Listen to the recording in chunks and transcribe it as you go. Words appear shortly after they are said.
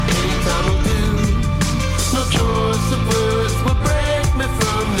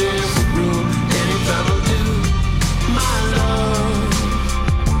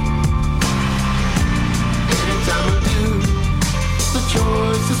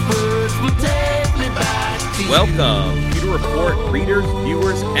Welcome, Pewter Report readers,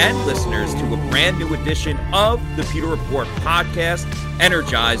 viewers, and listeners to a brand new edition of the Pewter Report podcast,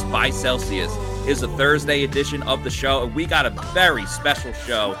 energized by Celsius. It is a Thursday edition of the show, and we got a very special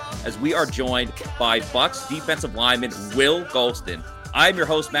show as we are joined by Bucs defensive lineman Will Gholston. I'm your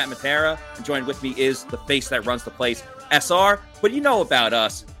host, Matt Matera, and joined with me is the face that runs the place, SR. But you know about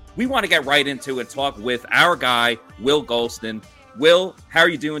us. We want to get right into it and talk with our guy, Will Gholston. Will, how are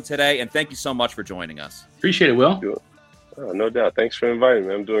you doing today? And thank you so much for joining us. Appreciate it, Will. Oh, no doubt. Thanks for inviting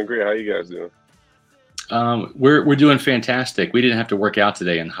me. I'm doing great. How you guys doing? We're doing fantastic. We didn't have to work out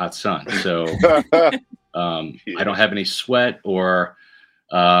today in hot sun, so I don't have any sweat or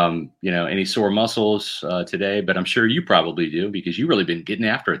any sore muscles today. But I'm sure you probably do because you've really been getting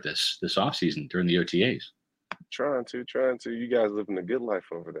after it this off season during the OTAs. Trying to. You guys living a good life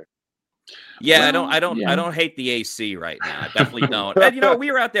over there. Yeah, well, I don't hate the AC right now. I definitely don't. And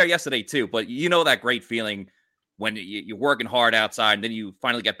we were out there yesterday too, but that great feeling when you're working hard outside and then you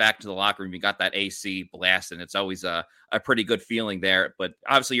finally get back to the locker room, you got that AC blasting. It's always a pretty good feeling there. But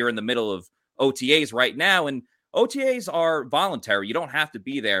obviously you're in the middle of OTAs right now, and OTAs are voluntary. You don't have to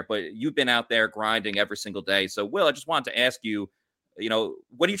be there, but you've been out there grinding every single day. So Will, I just wanted to ask you,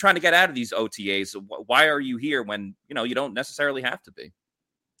 what are you trying to get out of these OTAs? Why are you here when, you don't necessarily have to be?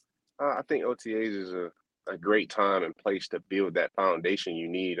 I think OTAs is a great time and place to build that foundation you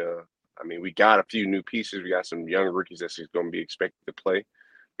need. We got a few new pieces. We got some young rookies that's going to be expected to play.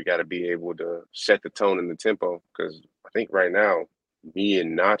 We got to be able to set the tone and the tempo because I think right now, me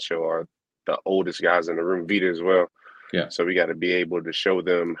and Nacho are the oldest guys in the room, Vita as well. Yeah. So we got to be able to show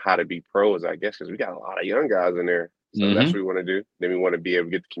them how to be pros, I guess, because we got a lot of young guys in there. So that's what we want to do. Then we want to be able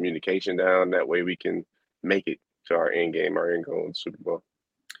to get the communication down. That way we can make it to our end game, our end goal in the Super Bowl.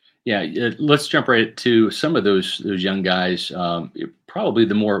 Yeah, let's jump right to some of those young guys. Probably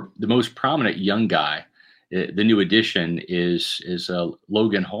the most prominent young guy, the new addition is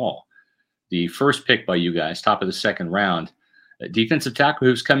Logan Hall, the first pick by you guys, top of the second round, a defensive tackle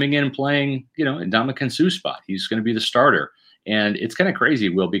who's coming in and playing, in Ndamukong Suh's spot. He's going to be the starter, and it's kind of crazy,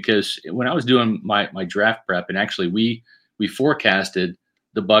 Will, because when I was doing my draft prep, and actually we forecasted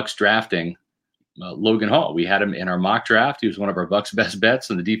the Bucs drafting Logan Hall. We had him in our mock draft. He was one of our Bucs best bets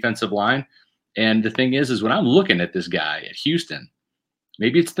on the defensive line. And the thing is when I'm looking at this guy at Houston,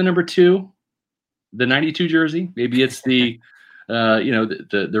 maybe it's the number 2, the 92 jersey. Maybe it's the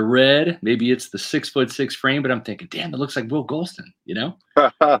the red. Maybe it's the 6'6" frame. But I'm thinking, damn, it looks like Will Gholston.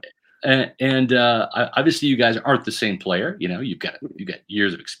 And obviously, you guys aren't the same player. You've got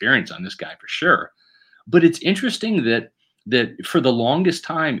years of experience on this guy for sure. But it's interesting that for the longest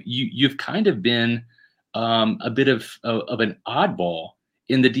time, you've kind of been a bit of an oddball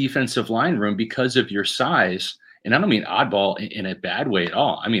in the defensive line room because of your size. And I don't mean oddball in a bad way at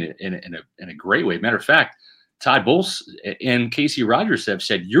all. I mean in a great way. Matter of fact, Todd Bowles and Casey Rogers have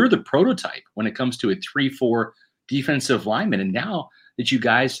said you're the prototype when it comes to a 3-4 defensive lineman. And now that you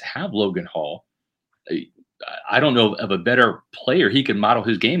guys have Logan Hall, I don't know of a better player he can model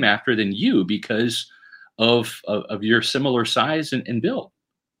his game after than you because of your similar size and build.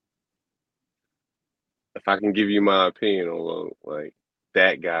 If I can give you my opinion on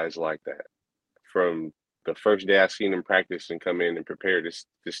that guy's like that. From the first day I seen him practice and come in and prepare this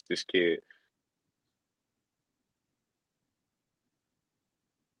kid.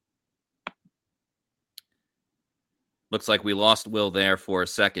 Looks like we lost Will there for a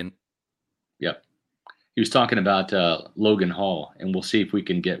second. Yep. He was talking about Logan Hall, and we'll see if we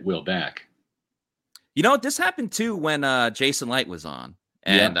can get Will back. This happened too when Jason Light was on.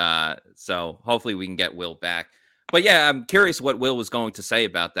 And so hopefully we can get Will back. But yeah, I'm curious what Will was going to say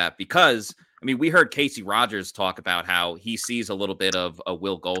about that because, we heard Casey Rogers talk about how he sees a little bit of a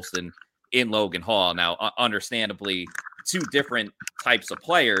Will Gholston in Logan Hall. Now, understandably, two different types of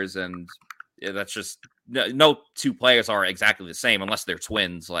players, and that's just no two players are exactly the same unless they're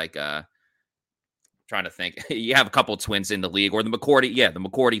twins. Trying to think, you have a couple of twins in the league, or the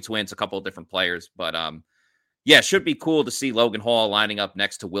McCourty twins, a couple of different players. But it should be cool to see Logan Hall lining up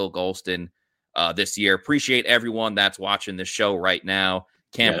next to Will Gholston this year. Appreciate everyone that's watching this show right now.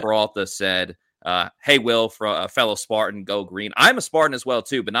 Cam Peralta said, hey, Will, from a fellow Spartan, go green. I'm a Spartan as well,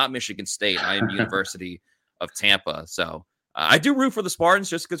 too, but not Michigan State. I am University of Tampa. So I do root for the Spartans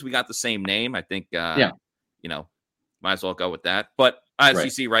just because we got the same name. I think, might as well go with that. But as you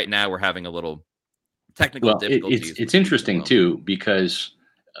see right now, we're having a little technical difficulties. It's interesting, too, because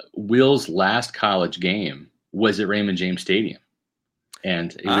Will's last college game was at Raymond James Stadium.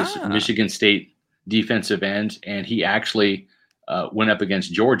 And it was Michigan State defensive end, and he actually went up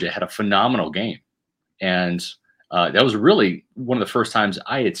against Georgia, had a phenomenal game. And that was really one of the first times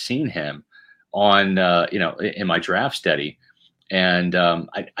I had seen him on, in my draft study. And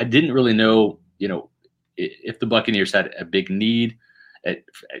I didn't really know, if the Buccaneers had a big need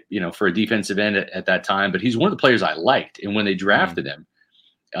for a defensive end at that time, but he's one of the players I liked. And when they drafted him,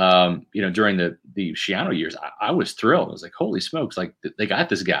 during the Schiano years, I was thrilled. I was like, holy smokes, like they got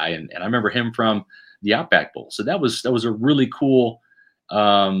this guy. And I remember him from the Outback Bowl. So that was a really cool,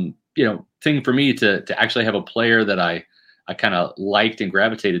 thing for me to actually have a player that I kind of liked and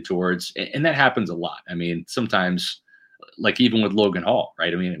gravitated towards. And that happens a lot. I mean, sometimes, like even with Logan Hall,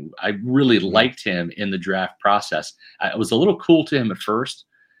 right? I mean, I really liked him in the draft process. I was a little cool to him at first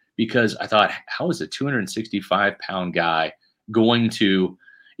because I thought, how is a 265-pound guy going to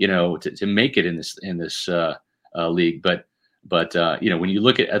make it in this league? But when you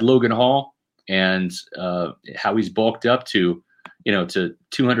look at Logan Hall and how he's bulked up to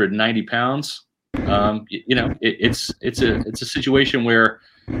 290 pounds, it's a situation where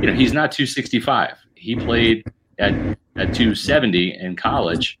he's not 265. He played at 270 in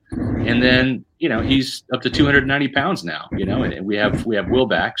college, and then he's up to 290 pounds now. And we have Will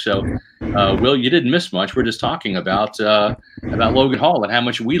back. So Will, you didn't miss much. We're just talking about Logan Hall and how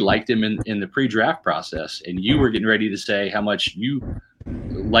much we liked him in the pre-draft process, and you were getting ready to say how much you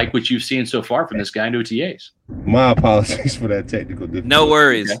like what you've seen so far from this guy in OTAs. My apologies for that technical difficulty. No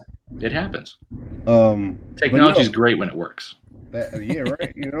worries. Okay. It happens. Technology is great when it works. Yeah,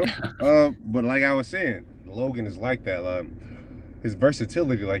 right. But like I was saying, Logan is like that. His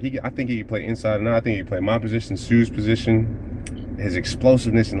versatility, I think he can play inside and out. I think he can play my position, Sue's position. His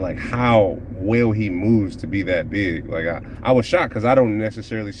explosiveness and how well he moves to be that big. Like I was shocked because I don't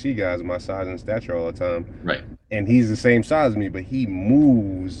necessarily see guys my size and stature all the time. Right. And he's the same size as me, but he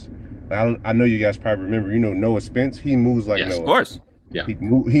moves. I know you guys probably remember. Noah Spence. He moves like Noah. Of course. Yeah.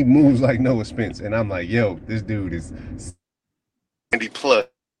 He moves like Noah Spence, and I'm like, yo, this dude is 90 plus,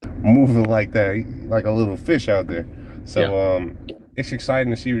 moving like that, like a little fish out there. So it's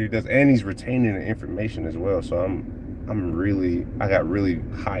exciting to see what he does, and he's retaining the information as well. So I got really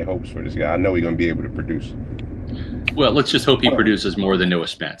high hopes for this guy. I know he's gonna be able to produce. Well, let's just hope he produces more than Noah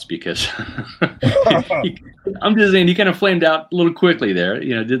Spence, because I'm just saying he kind of flamed out a little quickly there.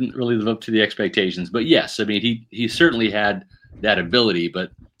 Didn't really live up to the expectations. But yes, I mean he certainly had that ability.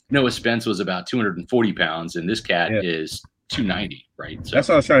 But Noah Spence was about 240 pounds, and this cat is 290, right? So that's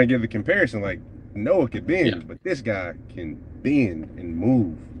why I was trying to give the comparison. Like Noah could bend, but this guy can bend and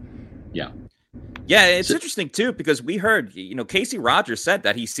move. Yeah, it's interesting too, because we heard, Casey Rogers said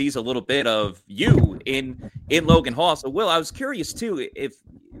that he sees a little bit of you in Logan Hall. So Will, I was curious too, if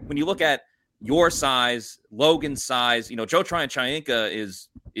when you look at your size, Logan's size, Joe Tryon-Shoyinka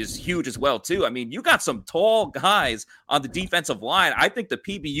is huge as well too. I mean, you got some tall guys on the defensive line. I think the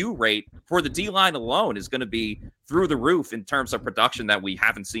PBU rate for the D line alone is going to be through the roof in terms of production that we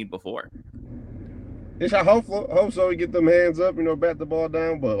haven't seen before. I hope so. We get them hands up, bat the ball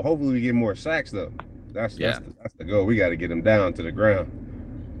down, but hopefully we get more sacks though. That's the goal. We got to get them down to the ground.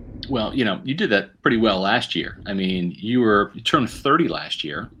 Well, you did that pretty well last year. I mean, you turned 30 last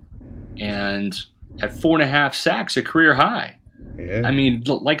year and had 4.5 sacks, a career high. Yeah. I mean,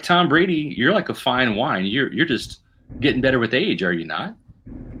 like Tom Brady, you're like a fine wine. You're just getting better with age, are you not?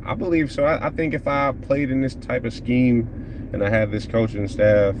 I believe so. I think if I played in this type of scheme and I had this coaching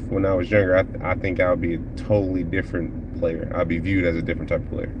staff when I was younger, I think I would be a totally different player. I'd be viewed as a different type of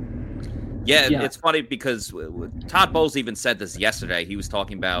player. Yeah, it's funny because Todd Bowles even said this yesterday. He was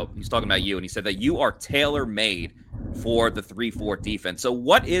talking about you, and he said that you are tailor-made for the 3-4 defense. So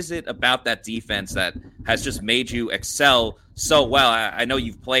what is it about that defense that has just made you excel so well? I know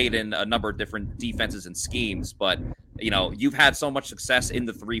you've played in a number of different defenses and schemes, but you've had so much success in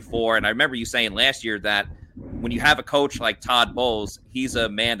the 3-4. And I remember you saying last year that when you have a coach like Todd Bowles, he's a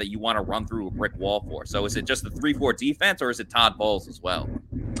man that you want to run through a brick wall for. So is it just the 3-4 defense, or is it Todd Bowles as well?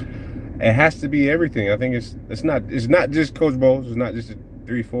 It has to be everything. I think it's not just Coach Bowles. It's not just a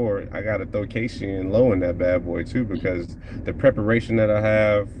 3-4. I got to throw Casey and Lowe in that bad boy too, because the preparation that I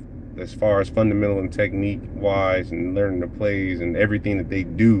have as far as fundamental and technique wise and learning the plays and everything that they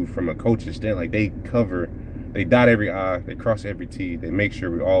do from a coach's stand, like they dot every I, they cross every T, they make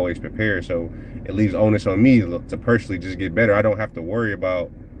sure we always prepare. So it leaves onus on me to personally just get better. I don't have to worry about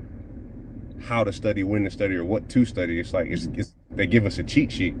how to study, when to study, or what to study. It's like they give us a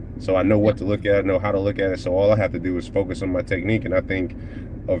cheat sheet, so I know what to look at, know how to look at it. So all I have to do is focus on my technique. And I think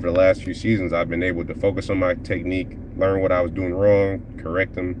over the last few seasons, I've been able to focus on my technique, learn what I was doing wrong,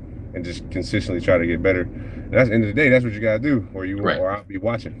 correct them, and just consistently try to get better. And that's, at the end of the day, that's what you got to do, or I'll be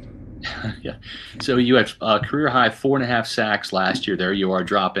watching. Yeah. So you had career high 4.5 sacks last year. There you are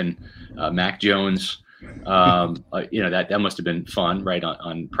dropping Mac Jones, That must have been fun, right,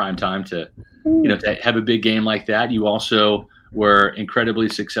 on prime time to have a big game like that. You also were incredibly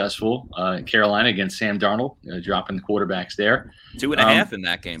successful in Carolina against Sam Darnold, dropping the quarterbacks there. 2.5 in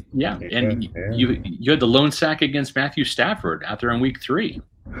that game. Yeah, and you had the lone sack against Matthew Stafford out there in week 3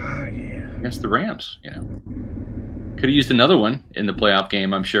 against the Rams. Could have used another one in the playoff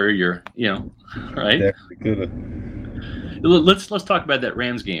game. I'm sure right. Definitely could have. Let's talk about that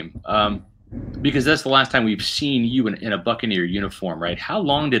Rams game. Because that's the last time we've seen you in a Buccaneer uniform, right? How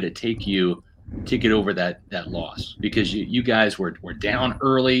long did it take you to get over that loss? Because you guys were down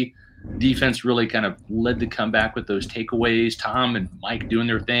early. Defense really kind of led the comeback with those takeaways. Tom and Mike doing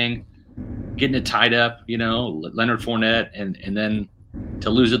their thing, getting it tied up, Leonard Fournette, and then to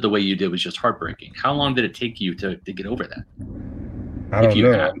lose it the way you did was just heartbreaking. How long did it take you to get over that? I don't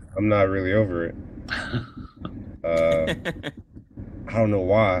know. I'm not really over it. I don't know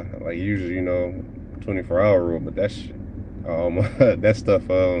why. Like usually, 24-hour rule, but that stuff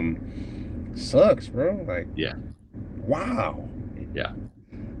sucks, bro. Like, yeah, wow. Yeah,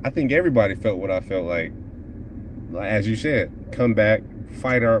 I think everybody felt what I felt like as you said, come back,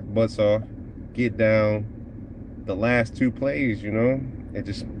 fight our butts off, get down. The last 2 plays, it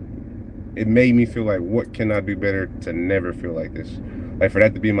made me feel like, what can I do better to never feel like this? Like for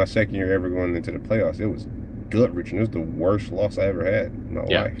that to be my second year ever going into the playoffs, it was gut-wrenching. It was the worst loss I ever had in my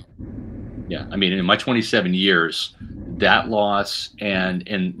life. Yeah, I mean, in my 27 years, that loss and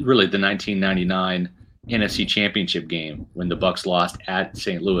really the 1999 NFC Championship game when the Bucs lost at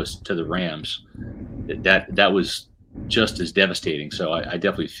St. Louis to the Rams, that was just as devastating. So I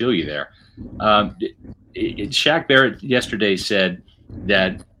definitely feel you there. Shaq Barrett yesterday said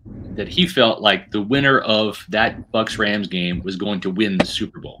that he felt like the winner of that Bucs-Rams game was going to win the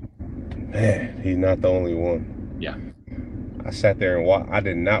Super Bowl. Man, he's not the only one. Yeah. I sat there and I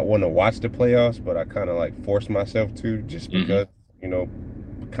did not want to watch the playoffs, but I kind of forced myself to just because,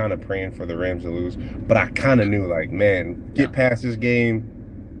 kind of praying for the Rams to lose. But I kind of knew get past this game.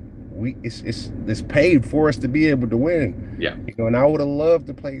 It's paid for us to be able to win. Yeah. And I would have loved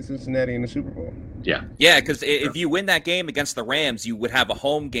to play Cincinnati in the Super Bowl. Yeah. Yeah, because if you win that game against the Rams, you would have a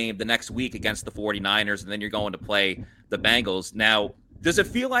home game the next week against the 49ers, and then you're going to play the Bengals. Now, does it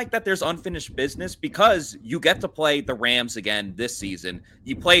feel like that there's unfinished business? Because you get to play the Rams again this season.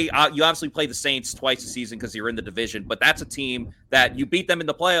 You obviously play the Saints twice a season because you're in the division, but that's a team that you beat them in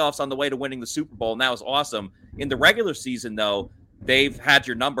the playoffs on the way to winning the Super Bowl, and that was awesome. In the regular season, though, they've had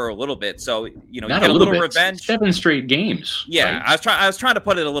your number a little bit, so you get a little revenge. 7 straight games. Yeah, right? I was trying to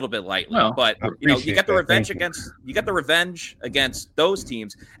put it a little bit lightly, but you get the revenge against those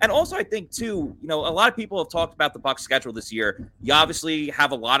teams, and also I think too, a lot of people have talked about the Bucs' schedule this year. You obviously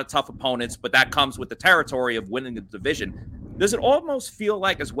have a lot of tough opponents, but that comes with the territory of winning the division. Does it almost feel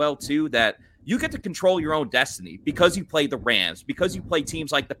like as well too that you get to control your own destiny because you play the Rams, because you play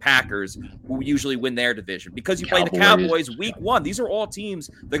teams like the Packers, who usually win their division, because you play the Cowboys week 1. These are all teams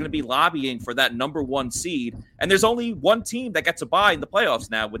that are going to be lobbying for that number 1 seed. And there's only one team that gets a bye in the playoffs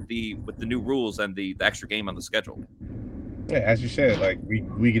now with the new rules and the extra game on the schedule. Yeah, as you said,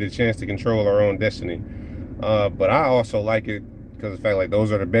 we get a chance to control our own destiny. But I also like it because of the fact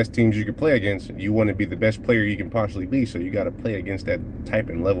those are the best teams you can play against. You want to be the best player you can possibly be, so you got to play against that type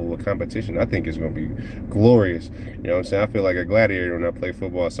and level of competition. I think it's going to be glorious. You know what I'm saying? I feel like a gladiator when I play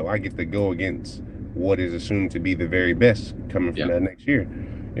football, so I get to go against what is assumed to be the very best coming from that next year.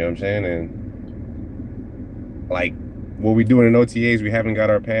 You know what I'm saying? And what we doing in OTAs, we haven't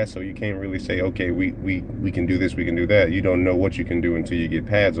got our pads, so you can't really say, okay, we can do this, we can do that. You don't know what you can do until you get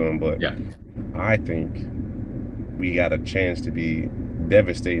pads on, but I think we got a chance to be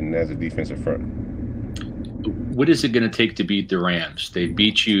devastating as a defensive front. What is it going to take to beat the Rams? They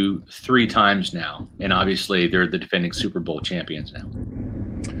beat you 3 times now, and obviously they're the defending Super Bowl champions now.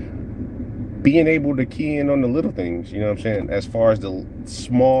 Being able to key in on the little things, you know what I'm saying? As far as the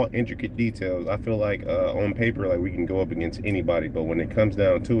small, intricate details, I feel like on paper, we can go up against anybody, but when it comes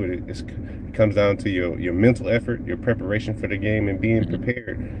down to it, it comes down to your mental effort, your preparation for the game, and being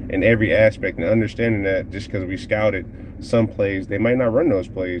prepared in every aspect, and understanding that just because we scouted some plays, they might not run those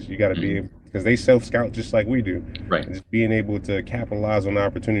plays. You got to be able, because they self-scout just like we do. Right. And just being able to capitalize on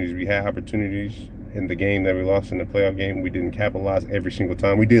opportunities. We had opportunities in the game that we lost in the playoff game. We didn't capitalize every single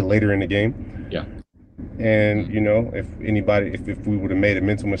time. We did later in the game. Yeah. And, if we would have made a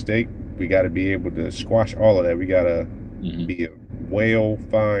mental mistake, we got to be able to squash all of that. We got to be a well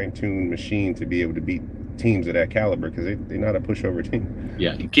fine-tuned machine to be able to beat teams of that caliber, because they're not a pushover team.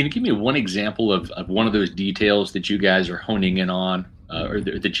 Yeah. Can you give me one example of one of those details that you guys are honing in on or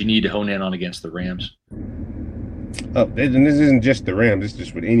that you need to hone in on against the Rams? And this isn't just the Rams. This is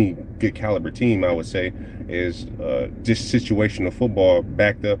just with any good caliber team, I would say, is just situational football.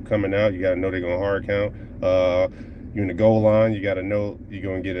 Backed up, coming out. You got to know they're going to hard count. You're in the goal line. You got to know you're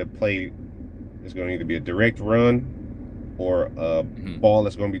going to get a play. It's going to either be a direct run or a ball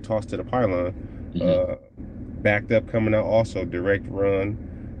that's going to be tossed to the pylon. Backed up, coming out, also direct run,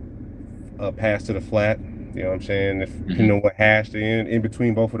 pass to the flat. You know what I'm saying? If you know what hash they're in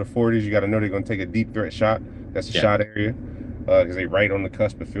between both of the 40s, you got to know they're going to take a deep threat shot. That's a shot area because they're right on the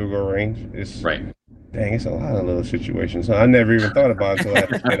cusp of field goal range. It's right. Dang, it's a lot of little situations. I never even thought about it until I had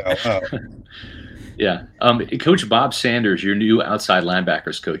to say it out loud. Yeah. Coach Bob Sanders, your new outside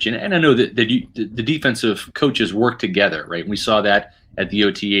linebackers coach. And I know that the defensive coaches work together, right? We saw that at the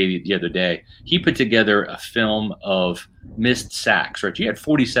OTA the other day. He put together a film of missed sacks, right? You had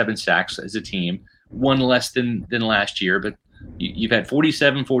 47 sacks as a team, one less than last year, but you've had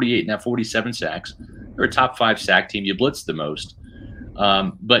 47, 48, now 47 sacks. You're a top 5 sack team. You blitzed the most.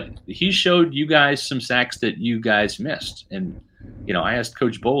 But he showed you guys some sacks that you guys missed. And, you know, I asked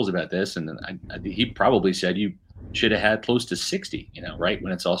Coach Bowles about this, and he probably said you should have had close to 60, you know, right,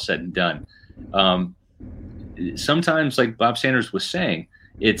 when it's all said and done. Sometimes, like Bob Sanders was saying,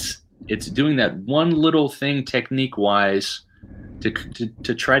 it's doing that one little thing technique-wise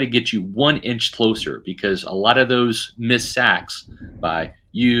to try to get you 1 inch closer, because a lot of those missed sacks by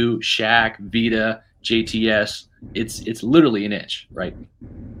you, Shaq, Vita, JTS, it's literally an inch, right?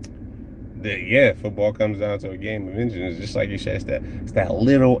 Yeah, football comes down to a game of inches. Just like you said, it's that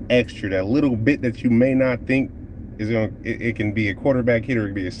little extra, that little bit that you may not think is going. It can be a quarterback hit, or it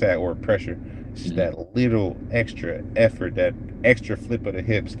can be a sack or a pressure. It's just that little extra effort, that extra flip of the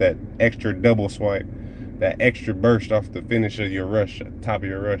hips, that extra double swipe, that extra burst off the finish of your rush, top of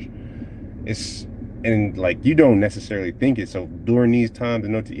your rush. And like, you don't necessarily think it. So during these times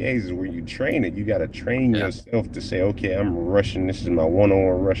in OTAs is where you train it. You got to train yourself to say, okay, I'm rushing. This is my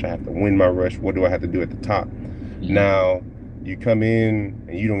one-on-one rush. I have to win my rush. What do I have to do at the top? Now you come in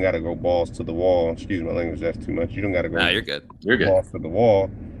and you don't got to go balls to the wall. Excuse my language. That's too much. You don't got to go. Nah, you're good. Balls to the wall,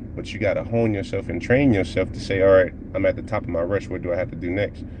 but you got to hone yourself and train yourself to say, all right, I'm at the top of my rush. What do I have to do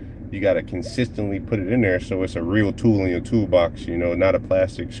next? You got to consistently put it in there so it's a real tool in your toolbox, you know, not a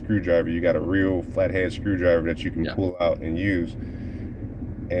plastic screwdriver. You got a real flathead screwdriver that you can pull out and use.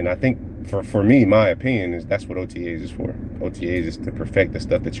 And I think for me, my opinion is that's what OTAs is for. OTAs is to perfect the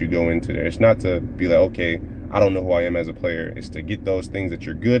stuff that you go into there. It's not to be like, okay, I don't know who I am as a player. It's to get those things that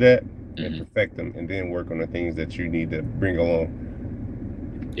you're good at and perfect them, and then work on the things that you need to bring along.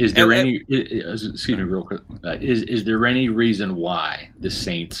 Is there excuse me real quick, is there any reason why the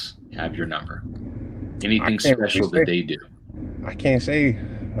Saints have your number? Anything special that they do? I can't say.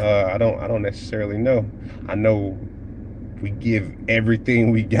 I don't necessarily know. I know we give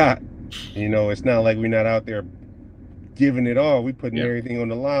everything we got. You know, it's not like we're not out there giving it all. We putting everything on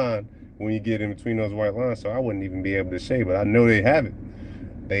the line when you get in between those white lines. So I wouldn't even be able to say, but I know they have it.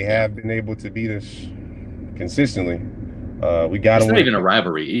 They have been able to beat us consistently. We got. It's not even a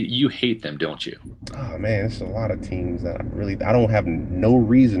rivalry. You hate them, don't you? Oh man, it's a lot of teams that I don't have no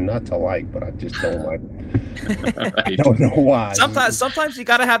reason not to like, but I just don't like them. Right. I don't know why. Sometimes you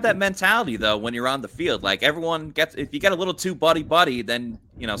got to have that mentality though when you're on the field. Like everyone gets, if you get a little too buddy, then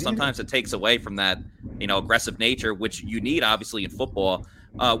you know sometimes it takes away from that aggressive nature which you need obviously in football.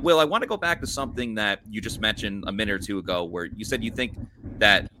 Will, I want to go back to something that you just mentioned a minute or two ago, where you said you think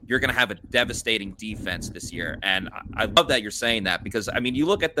that you're going to have a devastating defense this year. And I love that you're saying that, because, I mean, you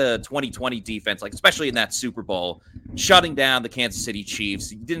look at the 2020 defense, like especially in that Super Bowl, shutting down the Kansas City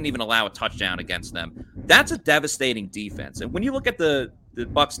Chiefs. You didn't even allow a touchdown against them. That's a devastating defense. And when you look at the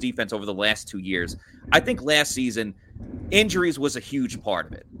Bucs defense over the last 2 years, I think last season, injuries was a huge part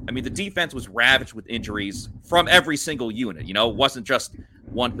of it. I mean, the defense was ravaged with injuries from every single unit. It wasn't just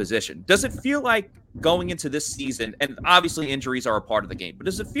one position. Does it feel like going into this season, and obviously injuries are a part of the game, but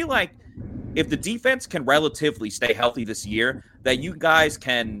does it feel like if the defense can relatively stay healthy this year, that you guys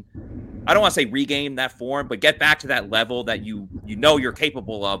can, I don't want to say regain that form, but get back to that level that you know you're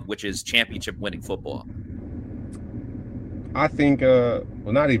capable of, which is championship winning football? I think,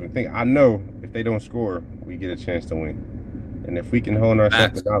 I know if they don't score, we get a chance to win. And if we can hone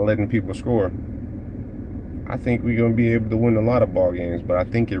ourselves to not letting people score, I think we're going to be able to win a lot of ball games. But I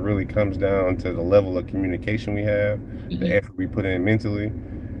think it really comes down to the level of communication we have, the effort we put in mentally,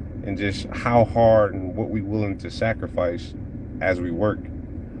 and just how hard and what we're willing to sacrifice as we work.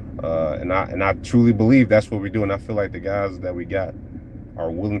 And I truly believe that's what we're doing. I feel like the guys that we got are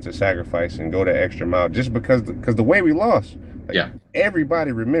willing to sacrifice and go the extra mile just because the way we lost.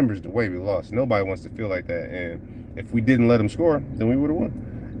 Everybody remembers the way we lost. Nobody wants to feel like that. And if we didn't let them score, then we would have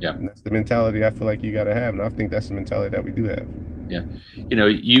won. Yeah. And that's the mentality I feel like you got to have. And I think that's the mentality that we do have. Yeah.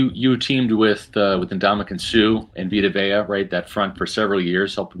 You teamed with Ndamukong Suh and Vita Vea, right? That front for several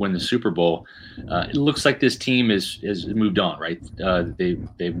years, helped win the Super Bowl. It looks like this team is moved on, right?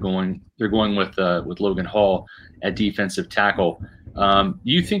 They're going with Logan Hall at defensive tackle. Do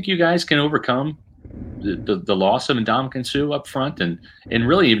you think you guys can overcome the loss of Ndamukong Suh up front, and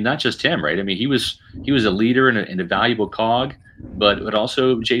really not just him, right? I mean, he was a leader and a valuable cog, but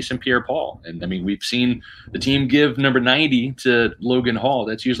also Jason Pierre-Paul. And I mean, we've seen the team give number 90 to Logan Hall.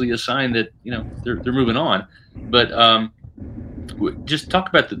 That's usually a sign that they're moving on. But just talk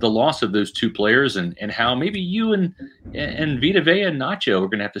about the loss of those two players and how maybe you and Vita Vea and Nacho are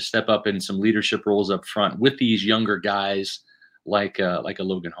going to have to step up in some leadership roles up front with these younger guys like a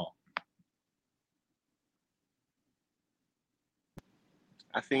Logan Hall.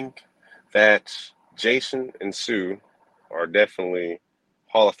 I think that Jason and Sue are definitely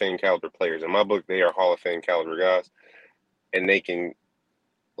Hall of Fame caliber players. In my book, they are Hall of Fame caliber guys, and they can,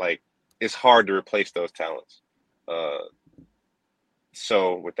 it's hard to replace those talents.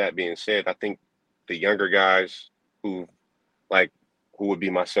 So with that being said, I think the younger guys who would be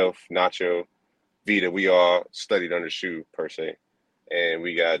myself, Nacho, Vita, we all studied under Sue per se. And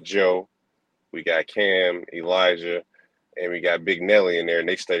we got Joe, we got Cam, Elijah, and we got Big Nelly in there, and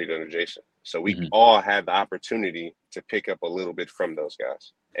they studied under Jason. So we all had the opportunity to pick up a little bit from those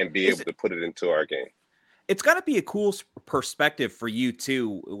guys and be able to put it into our game. It's got to be a cool perspective for you,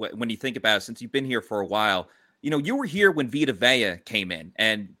 too, when you think about it, since you've been here for a while. You were here when Vita Vea came in,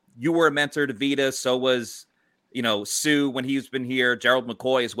 and you were a mentor to Vita. So was, Sue when he's been here, Gerald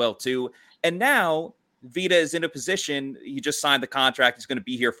McCoy as well, too. And now Vita is in a position, he just signed the contract. He's going to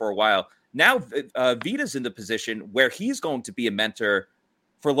be here for a while. Now Vita's in the position where he's going to be a mentor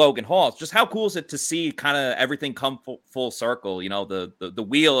for Logan Hall. It's just how cool is it to see kind of everything come full circle, the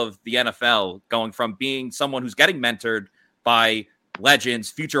wheel of the NFL going from being someone who's getting mentored by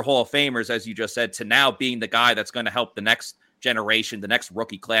legends, future Hall of Famers, as you just said, to now being the guy that's going to help the next generation, the next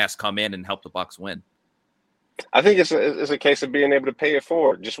rookie class come in and help the Bucs win. I think it's a case of being able to pay it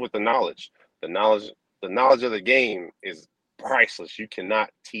forward just with the knowledge. The knowledge of the game is priceless. You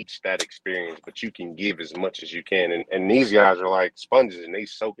cannot teach that experience, but you can give as much as you can. And these guys are like sponges, and they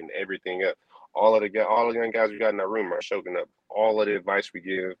soaking everything up. All the young guys we got in our room are soaking up all of the advice we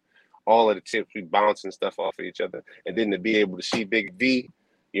give, all of the tips we bouncing stuff off of each other. And then to be able to see Big V,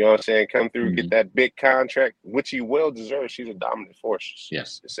 come through, get that big contract, which he well deserves. She's a dominant force.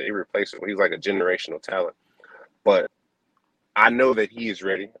 Yes, it's irreplaceable. He's like a generational talent. But I know that he is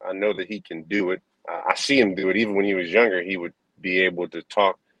ready. I know that he can do it. I see him do it. Even when he was younger, he would be able to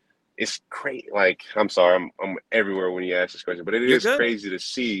talk. It's crazy. I'm sorry, I'm everywhere when you ask this question, but it is crazy to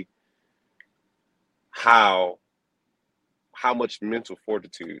see how much mental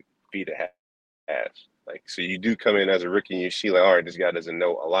fortitude Vita has. So you do come in as a rookie and you see all right, this guy doesn't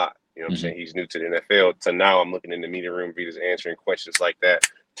know a lot. You know what I'm saying? He's new to the NFL. So now I'm looking in the meeting room, Vita's answering questions like that,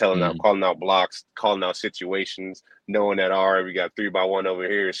 calling out blocks, calling out situations, knowing that, all right, we got 3-by-1 over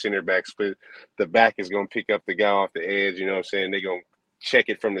here, center back split. The back is going to pick up the guy off the edge. You know what I'm saying? They're going to check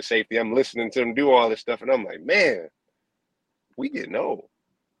it from the safety. I'm listening to them do all this stuff, and I'm like, man, we getting old.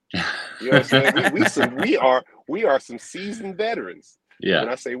 You know what I'm saying? We are some seasoned veterans. Yeah. When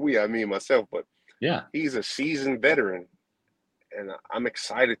I say we, I mean myself, but yeah, he's a seasoned veteran, and I'm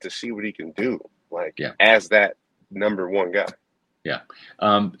excited to see what he can do, as that number one guy. Yeah.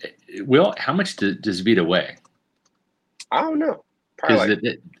 Will, how much does Vita weigh? I don't know. Probably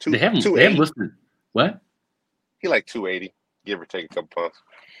they haven't listed. What? He 280, give or take a couple pounds.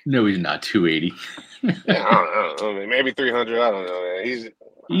 No, he's not 280. Yeah, I don't know. Maybe 300. I don't know, man.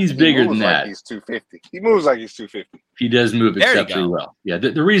 He's bigger than that. He's 250. He moves like he's 250. He does move exceptionally well. Yeah.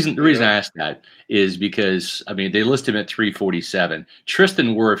 The reason I asked that is because they list him at 347.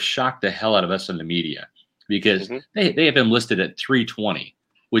 Tristan Wirfs shocked the hell out of us in the media because they have him listed at 320,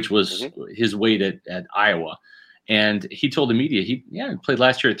 which was his weight at Iowa. And he told the media he played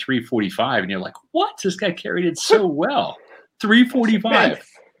last year at 345, and you're like, what? This guy carried it so well. 345.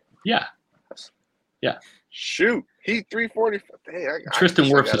 Yeah. Shoot. He 345. Hey, Tristan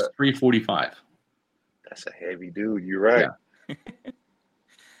Wirfs is 345. That's a heavy dude. You're right. Yeah.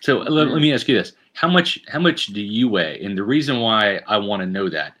 So let me ask you this: how much do you weigh? And the reason why I want to know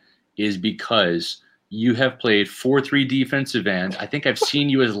that is because you have played 4-3 defensive end. I think I've seen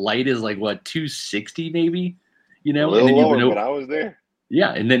you as light as 260 maybe. A little lower, but I was there.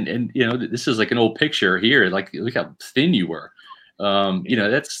 Yeah, and this is an old picture here. Look how thin you were.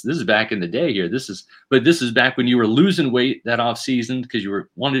 This is back in the day here. This is back when you were losing weight that off season because you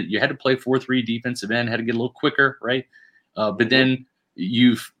had to play 4-3 defensive end, had to get a little quicker, right? But then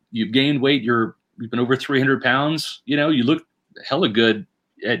you've gained weight. You've been over 300 pounds. You look hella good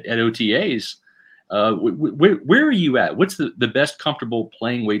at OTAs. Where are you at? What's the best comfortable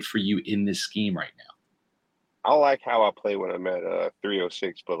playing weight for you in this scheme right now? I like how I play when I'm at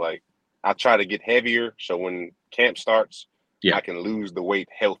 306, but like I try to get heavier so when camp starts, I can lose the weight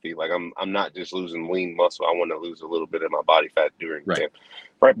healthy. Like I'm not just losing lean muscle. I want to lose a little bit of my body fat during camp.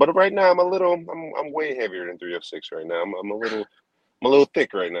 Right, but right now I'm way heavier than 306 right now. I'm a little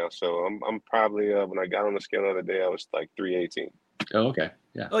thick right now, so I'm probably when I got on the scale the other day I was like 318. Oh, okay,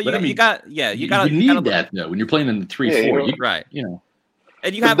 yeah. Well, but you need that though when you're playing in the 3-4. Right.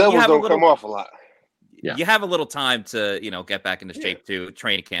 And you have the devils don't little, come off a lot. Yeah. You have a little time to get back into shape too.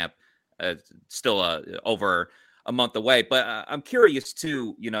 Training camp still over a month away, but I'm curious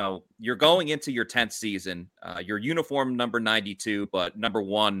too. You're going into your 10th season. Your uniform number 92, but number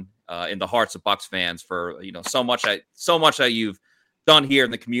 1 in the hearts of Bucs fans for so much that you've done here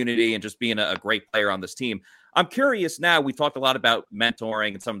in the community and just being a great player on this team. I'm curious now. We talked a lot about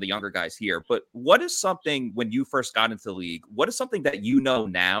mentoring and some of the younger guys here, but what is something when you first got into the league? What is something that you know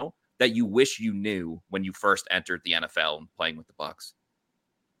now that you wish you knew when you first entered the NFL and playing with the Bucs?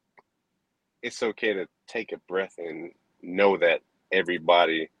 It's okay to take a breath and know that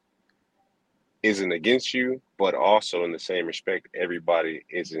everybody isn't against you, but also in the same respect, everybody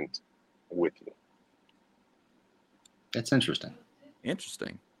isn't with you. That's interesting.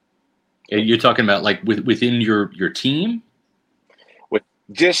 You're talking about like within your team? With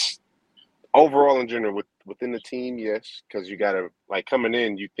just overall in general, within the team, yes, because you got to, like, coming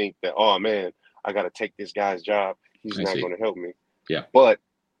in, you think that, oh, man, I got to take this guy's job. He's not going to help me. Yeah. But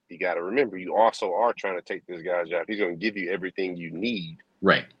you got to remember, you also are trying to take this guy's job. He's going to give you everything you need.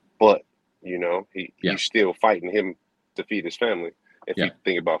 Right. But, he's still fighting him to feed his family. If you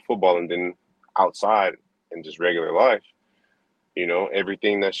think about football and then outside in just regular life,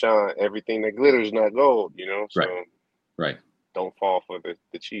 everything that shines, everything that glitters is not gold, So right. Don't fall for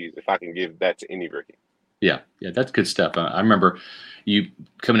the cheese. If I can give that to any rookie. Yeah, that's good stuff. I remember you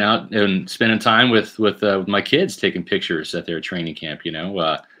coming out and spending time with my kids, taking pictures at their training camp.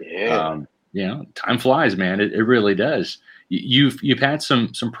 Time flies, man. It really does. You've had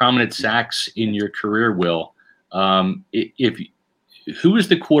some prominent sacks in your career, Will. Who is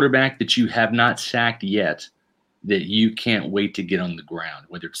the quarterback that you have not sacked yet that you can't wait to get on the ground,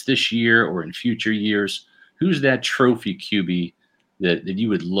 whether it's this year or in future years? Who's that trophy QB that you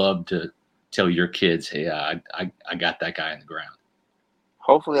would love to tell your kids, hey, I got that guy on the ground?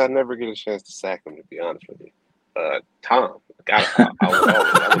 Hopefully I never get a chance to sack him, to be honest with you. Tom. I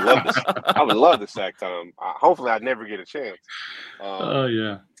would love to sack Tom. Hopefully I never get a chance.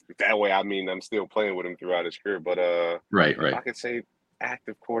 That way, I'm still playing with him throughout his career. But right. If I could say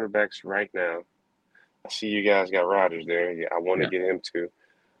active quarterbacks right now, I see you guys got Rodgers there. Yeah, I want to get him too.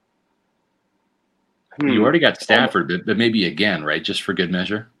 You already got Stafford, but maybe again, right? Just for good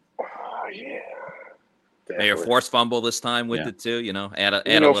measure. Oh, yeah. May a force fumble this time with it too. Add a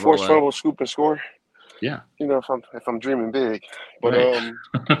little force fumble, scoop and score. Yeah. If I'm dreaming big, but hey,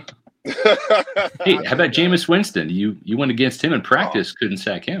 how about Jameis Winston? You went against him in practice, couldn't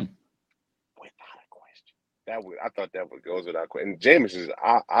sack him. Without a question. I thought that would go without question. And Jameis is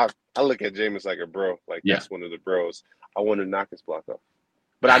I look at Jameis like a bro. Like that's one of the bros. I want to knock his block off.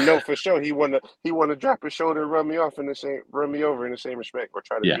 But I know for sure he want to drop his shoulder and run me over in the same respect or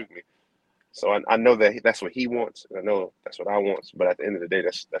try to juke me. So I know that's what he wants. And I know that's what I want. But at the end of the day,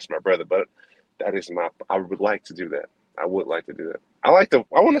 that's my brother. But I would like to do that. I would like to do that. I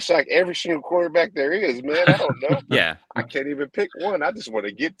want to sack every single quarterback there is, man. I don't know. Yeah. I can't even pick one. I just want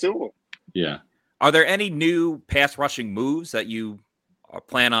to get to them. Yeah. Are there any new pass rushing moves that you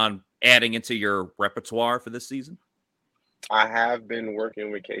plan on adding into your repertoire for this season? I have been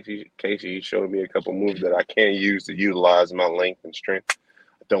working with Casey. Casey showed me a couple moves that I can use to utilize my length and strength.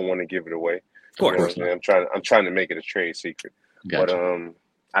 I don't want to give it away. Of course. I'm trying to make it a trade secret. Gotcha. But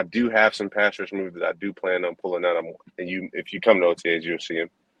I do have some pass rush moves that I do plan on pulling out. If you come to OTAs, you'll see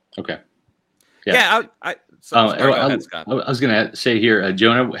them. Okay. Yeah. I was going to say here,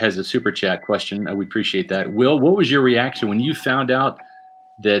 Jonah has a super chat question. We appreciate that. Will, what was your reaction when you found out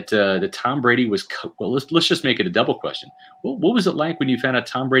that Tom Brady was let's just make it a double question. What was it like when you found out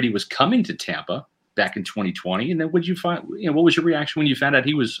Tom Brady was coming to Tampa back in 2020? And then what was your reaction when you found out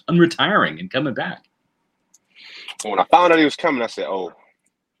he was unretiring and coming back? When I found out he was coming, I said, "Oh,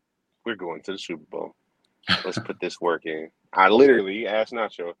 we're going to the Super Bowl. Let's put this work in." I literally asked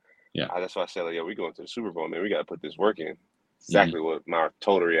Nacho. Yeah. That's why I said, we're going to the Super Bowl, man. We got to put this work in. Exactly what my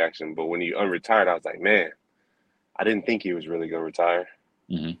total reaction. But when he unretired, I was like, man, I didn't think he was really going to retire.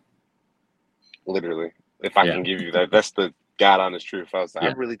 Mm-hmm. Literally, if I can give you that, that's the God honest truth. I was like,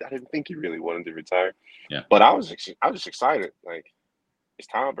 Yeah. I didn't think he really wanted to retire. Yeah. But I was just excited. Like, it's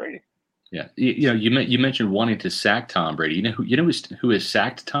Tom Brady. Yeah. You mentioned wanting to sack Tom Brady. You know who has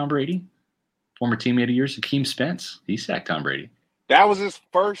sacked Tom Brady? Former teammate of yours, Akeem Spence. He sacked Tom Brady. That was his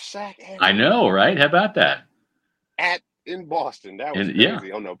first sack ever. I know, right? How about that? In Boston. That was And,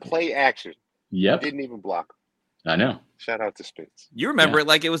 crazy. On the play action. Yep. Didn't even block. I know. Shout out to Spence. You remember it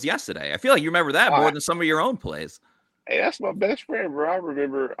like it was yesterday. I feel like you remember that more than some of your own plays. Hey, that's my best friend, bro. I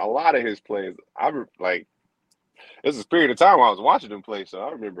remember a lot of his plays. This is a period of time I was watching him play, so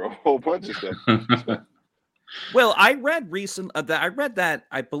I remember a whole bunch of stuff. Well, I read that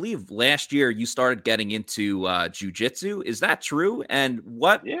I believe last year you started getting into jiu-jitsu. Is that true? And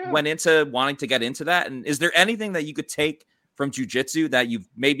what went into wanting to get into that? And is there anything that you could take from jiu-jitsu that you've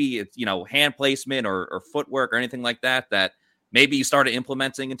maybe, hand placement or footwork or anything like that maybe you started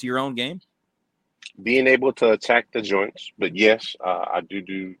implementing into your own game? Being able to attack the joints. But yes, I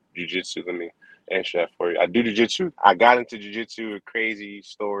do jiu-jitsu. Let me answer that for you. I do jiu-jitsu. I got into jiu-jitsu, a crazy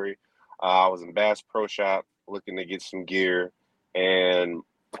story. I was in Bass Pro Shop looking to get some gear, and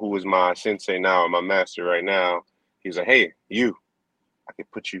who is my sensei now, my master right now, he's like, "Hey, I can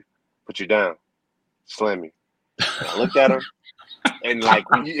put you down, slam you." And I looked at him, and like,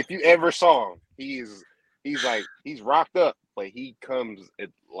 if you ever saw him, he's rocked up, but he comes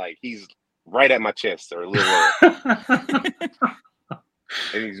he's right at my chest or a little lower.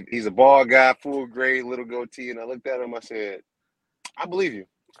 And he's a bald guy, full gray, little goatee, and I looked at him, I said, "I believe you.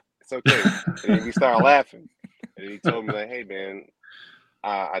 It's okay." And then we started laughing. And he told me, like, "Hey, man,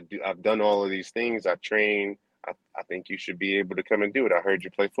 I've done all of these things. I train. I think you should be able to come and do it. I heard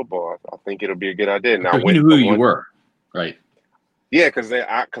you play football. I think it'll be a good idea." Now, you knew who you were, right? Yeah, because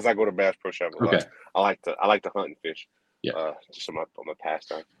I go to Bass Pro Shop a lot. Okay. I like to hunt and fish. Yeah. Just on my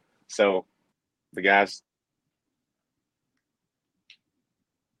pastime. So the guys.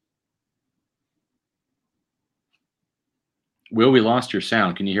 Will, we lost your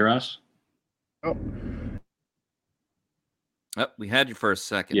sound. Can you hear us? Oh, we had you for a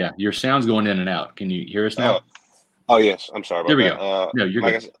second. Yeah, your sound's going in and out. Can you hear us now? Oh yes, I'm sorry about there we that. Go. No, you're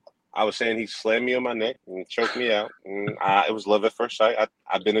good. I was saying he slammed me on my neck and choked me out. And it was love at first sight.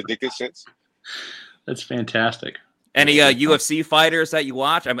 I've been addicted since. That's fantastic. Any UFC fighters that you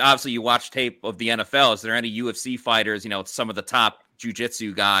watch? I mean, obviously you watch tape of the NFL. Is there any UFC fighters, some of the top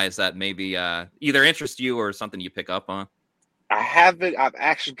jiu-jitsu guys that maybe either interest you or something you pick up on? I haven't. I've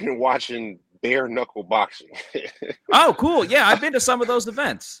actually been watching bare knuckle boxing. Oh, cool. Yeah, I've been to some of those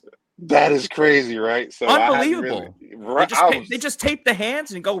events. That is crazy, right? So unbelievable. They just tape the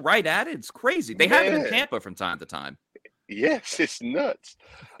hands and go right at it. It's crazy. They have it in Tampa from time to time. Yes, it's nuts.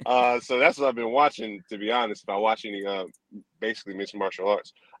 So that's what I've been watching, to be honest. If I watch any basically mixed martial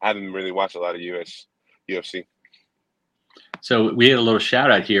arts, I haven't really watched a lot of UFC. So we had a little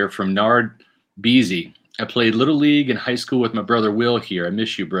shout out here from Nard Beasy. "I played Little League in high school with my brother Will here. I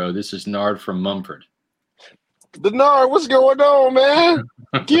miss you, bro. This is Nard from Mumford." The Nard, what's going on, man?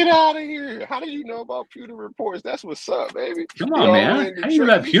 Get out of here. How do you know about Pewter Reports? That's what's up, baby. Come on, man. How do you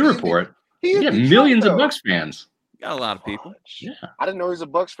know about Pewter Report? You got millions of Bucks fans. Got a lot of people. Yeah. I didn't know he's a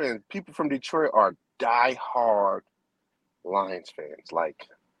Bucks fan. People from Detroit are die-hard Lions fans.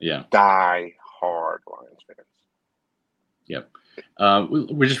 Die-hard Lions fans. Yep.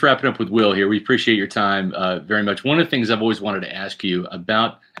 We're just wrapping up with Will here. We appreciate your time very much. One of the things I've always wanted to ask you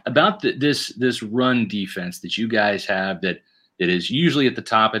about this run defense that you guys have that is usually at the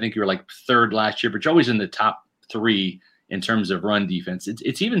top. I think you were like third last year, but you're always in the top 3 in terms of run defense.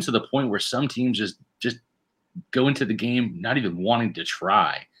 It's even to the point where some teams just go into the game not even wanting to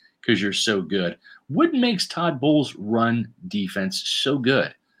try because you're so good. What makes Todd Bowles' run defense so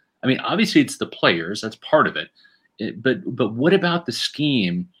good? I mean, obviously it's the players. That's part of it. But what about the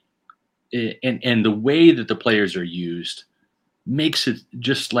scheme and the way that the players are used makes it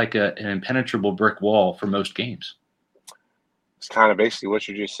just like an impenetrable brick wall for most games? It's kind of basically what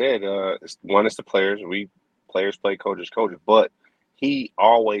you just said. One is the players. Players play, coaches coaches. But he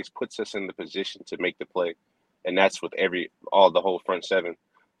always puts us in the position to make the play. And that's with the whole front 7.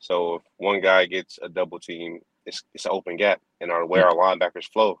 So if one guy gets a double team, it's an open gap. And our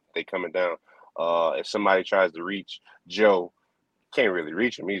linebackers flow, they coming down. If somebody tries to reach Joe, can't really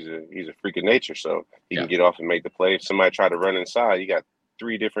reach him. He's a freak of nature, so he can get off and make the play. If somebody try to run inside, you got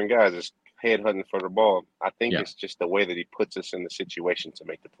 3 different guys just headhunting for the ball. I think it's just the way that he puts us in the situation to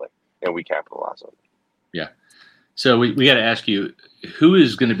make the play, and we capitalize on it. Yeah. So we got to ask you, who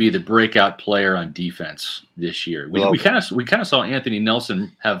is going to be the breakout player on defense this year? We kind of saw Anthony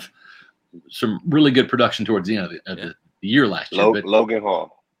Nelson have some really good production towards the end of the year last year. Logan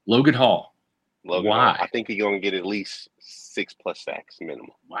Hall. Logan Hall. Logan Why? Hall. I think he's gonna get at least 6+ sacks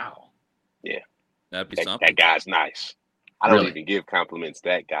minimum. Wow. That'd be That something. guy's nice. I don't Really? even give compliments.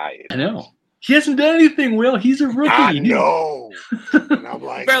 That guy is I know. nice. He hasn't done anything, Will. He's a rookie. I know. And I'm We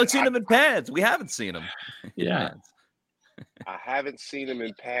like, barely seen him in pads. We haven't seen him. in Yeah. pads. I haven't seen him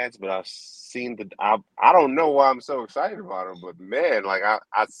in pads, but I've seen I don't know why I'm so excited about him, but man, like I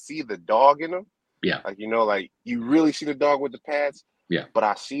see the dog in him. Yeah. Like, like you really see the dog with the pads. Yeah. But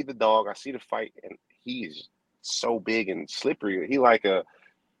I see the dog, I see the fight, and he is so big and slippery.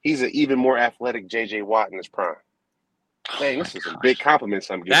 He's an even more athletic JJ Watt in his prime. Dang, this is some big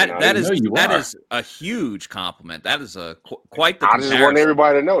compliments I'm giving out. That is you are. a huge compliment. That is quite the I comparison. just want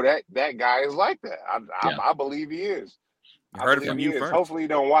everybody to know that guy is like that. Yeah. I believe he is. You heard it from you is. first. Hopefully, you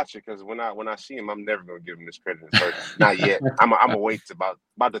don't watch it because when I see him, I'm never gonna give him this credit. Not yet. I'm gonna wait to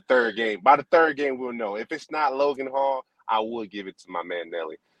about the third game. By the third game, we'll know. If it's not Logan Hall, I will give it to my man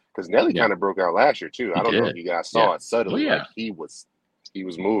Nelly because Nelly kind of broke out last year too. I don't know if you guys saw it subtly. Oh, yeah. Like he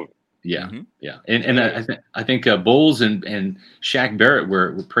was moving. Yeah, Mhm. yeah, and I think Bowles and Shaq Barrett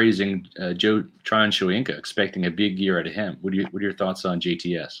were praising Joe Tryon-Shoyinka, expecting a big year out of him. What are your thoughts on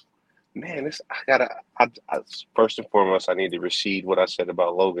JTS? Man, first and foremost, I need to recede what I said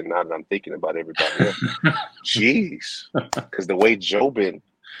about Logan now that I'm thinking about everybody else. Jeez, because the way Joe's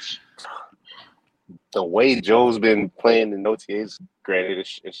been playing in OTAs, granted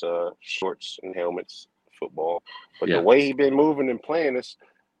it's shorts and helmets football, but the way he been moving and playing this,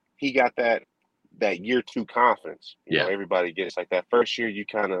 he got that year 2 confidence. You know, everybody gets like that first year. You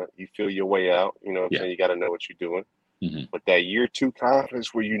feel your way out. You know what I'm saying? You got to know what you're doing. Mm-hmm. But that year 2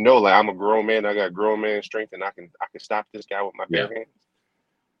 confidence where like I'm a grown man, I got grown man strength, and I can stop this guy with my bare hands.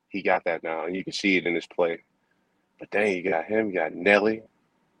 He got that now, and you can see it in his play. But then you got him, you got Nelly.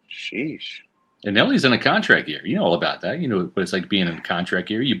 Sheesh. And Nelly's in a contract year. You know all about that. You know what it's like being in a contract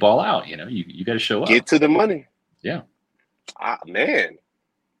year. You ball out. You know, you got to show up. Get to the money. Yeah. Man.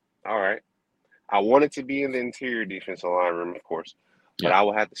 All right. I wanted to be in the interior defensive line room, of course. But I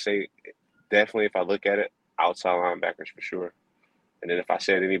would have to say, definitely, if I look at it, outside linebackers for sure. And then if I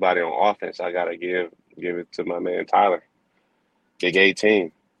said anybody on offense, I gotta give it to my man Tyler. Big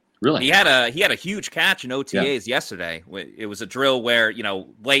 18. Really? He had a huge catch in OTAs yesterday. It was a drill where,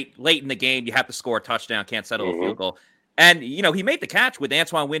 late in the game, you have to score a touchdown, can't settle a field goal. And, he made the catch with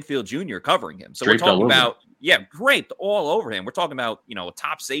Antoine Winfield Jr. covering him. So Draped we're talking about, draped all over him. We're talking about, a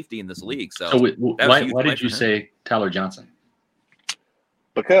top safety in this league. So why did you say Tyler Johnson?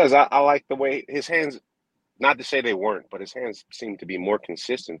 Because I like the way his hands, not to say they weren't, but his hands seem to be more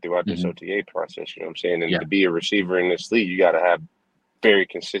consistent throughout this OTA process. You know what I'm saying? And to be a receiver in this league, you got to have very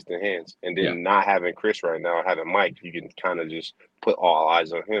consistent hands. And then not having Chris right now, having Mike, you can kind of just put all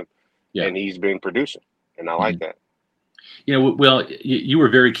eyes on him. Yeah. And he's been producing. And I like that. Well, you were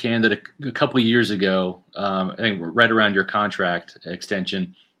very candid a couple of years ago. I think right around your contract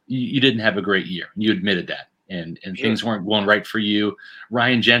extension, you didn't have a great year. You admitted that, and things weren't going right for you.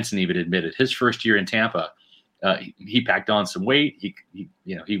 Ryan Jensen even admitted his first year in Tampa, he packed on some weight.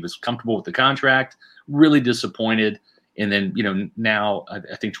 He was comfortable with the contract. Really disappointed, and then now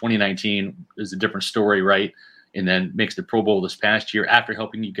I think 2019 is a different story, right? And then makes the Pro Bowl this past year after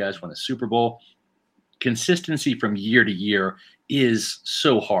helping you guys win a Super Bowl. Consistency from year to year is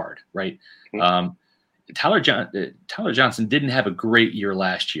so hard, right? Tyler Johnson didn't have a great year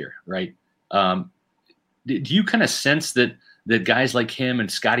last year, right? Do you kind of sense that guys like him and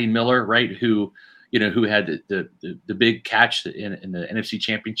Scotty Miller, right, who had the big catch in the NFC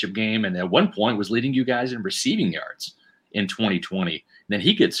Championship game, and at one point was leading you guys in receiving yards in 2020, and then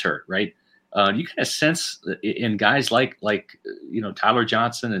he gets hurt, right? Do you kind of sense in guys like Tyler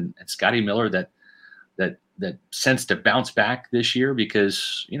Johnson and Scotty Miller that sense to bounce back this year,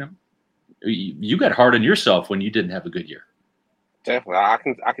 because you got hard on yourself when you didn't have a good year? Definitely,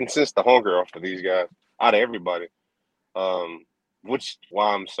 I can sense the hunger off of these guys, out of everybody, which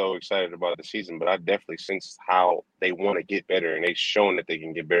why I'm so excited about the season. But I definitely sense how they want to get better, and they've shown that they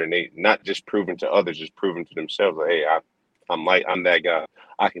can get better. And they not just proven to others, just proven to themselves. Like, hey, I'm that guy.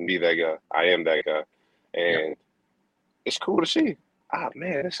 I can be that guy. I am that guy, and it's cool to see.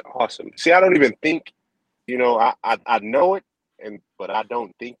 Man, it's awesome. See, I don't even think. I know it, but I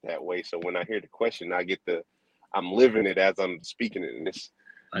don't think that way. So when I hear the question, I'm living it as I'm speaking it. And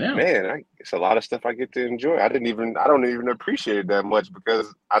it's a lot of stuff I get to enjoy. I don't even appreciate it that much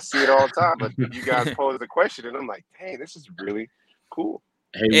because I see it all the time. But you guys pose the question, and I'm like, dang, this is really cool.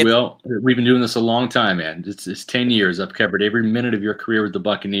 Hey, Will, we've been doing this a long time, man. It's 10 years. I've covered every minute of your career with the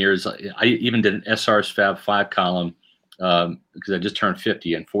Buccaneers. I even did an SR's Fab 5 column because I just turned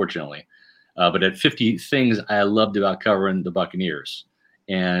 50, unfortunately. But at 50 things I loved about covering the Buccaneers.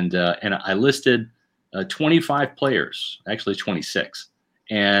 and I listed 25 players, actually 26,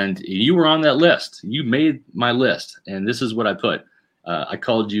 and you were on that list. You made my list, and this is what I put. I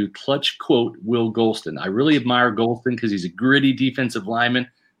called you Clutch Quote Will Golston. I really admire Golston because he's a gritty defensive lineman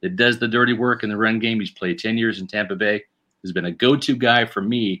that does the dirty work in the run game. He's played 10 years in Tampa Bay. Has been a go-to guy for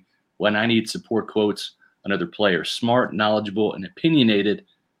me when I need support quotes on other players. Smart, knowledgeable, and opinionated.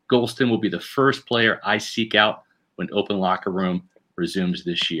 Golston will be the first player I seek out when Open Locker Room resumes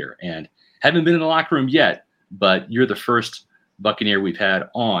this year. And haven't been in the locker room yet, but you're the first Buccaneer we've had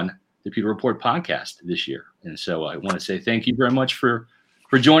on the Pewter Report podcast this year. And so I want to say thank you very much for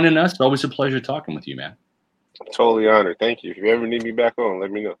joining us. Always a pleasure talking with you, man. I'm totally honored. Thank you. If you ever need me back on,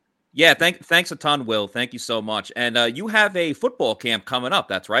 let me know. Yeah, thanks a ton, Will. Thank you so much. And you have a football camp coming up.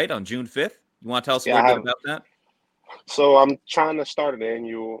 That's right, on June 5th. You want to tell us a little bit about that? So I'm trying to start an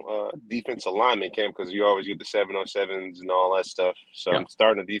annual defense alignment camp because you always get the 7-on-7s and all that stuff. So I'm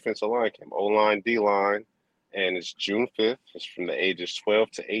starting a defense alignment camp, O-line, D-line, and it's June 5th. It's from the ages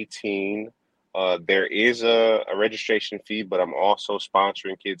 12 to 18. There is a registration fee, but I'm also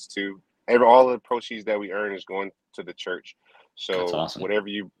sponsoring kids too. All of the proceeds that we earn is going to the church. So awesome. whatever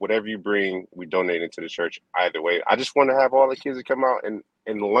you bring, we donate it to the church either way. I just want to have all the kids that come out and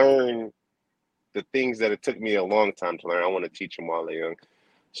learn the things that it took me a long time to learn. I want to teach them while they're young.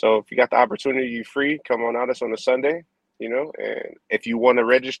 So if you got the opportunity, you're free, come on out. It's on a Sunday, and if you want to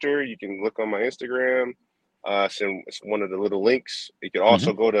register, you can look on my Instagram. It's one of the little links. You can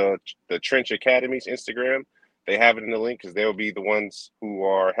also go to the Trench Academy's Instagram. They have it in the link because they'll be the ones who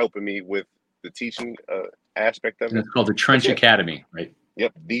are helping me with the teaching aspect of it. It's called the Trench Academy, right?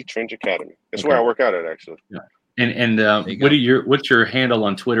 Yep, the Trench Academy. That's where I work out at, actually. Yeah. And what's your handle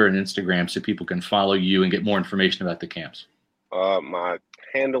on Twitter and Instagram so people can follow you and get more information about the camps? My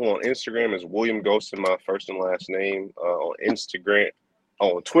handle on Instagram is William Golston, my first and last name. On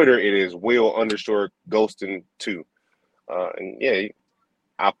Twitter, it is Will_Golston2.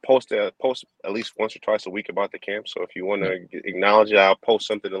 I post at least once or twice a week about the camp. So if you want to acknowledge it, I'll post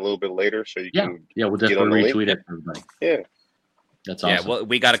something a little bit later so you can. Yeah, we'll definitely retweet it for everybody. Yeah. That's awesome. Yeah, well,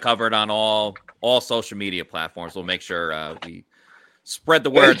 we got it covered on all social media platforms. We'll make sure we spread the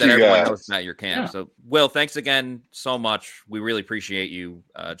word that everyone knows about your camp. Yeah. So, Will, thanks again so much. We really appreciate you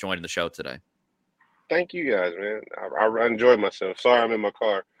joining the show today. Thank you guys, man. I enjoyed myself. Sorry I'm in my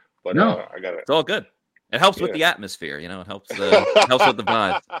car, but I got it. It's all good. It helps with the atmosphere, it helps helps with the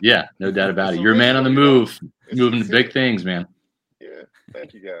vibe. Yeah, no doubt about it. You're a man on the move, moving to big things, man. Yeah,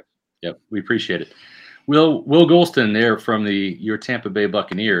 thank you guys. Yep, we appreciate it. Will Golston there from your Tampa Bay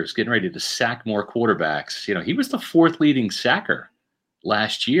Buccaneers getting ready to sack more quarterbacks. He was the fourth leading sacker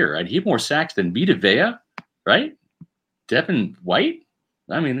last year. Right? He had more sacks than Vita Vea, right? Devin White.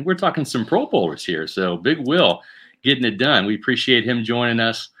 I mean, we're talking some Pro Bowlers here. So Big Will getting it done. We appreciate him joining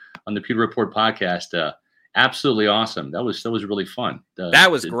us on the Pewter Report podcast. Absolutely awesome. That was really fun.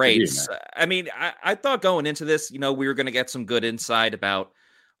 That was great. I mean, I thought going into this, we were going to get some good insight about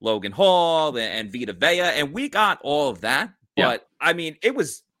Logan Hall and Vita Vea, and we got all of that. But I mean, it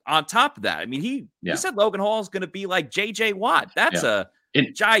was on top of that. I mean, he said Logan Hall is going to be like JJ Watt. That's a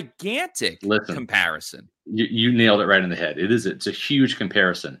gigantic comparison. You nailed it right in the head. It's a huge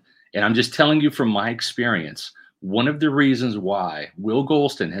comparison. And I'm just telling you from my experience, one of the reasons why Will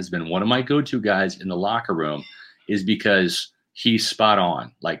Golston has been one of my go-to guys in the locker room is because he's spot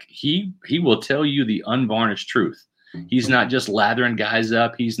on. Like he will tell you the unvarnished truth. He's not just lathering guys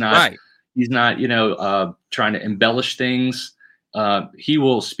up. He's not trying to embellish things. He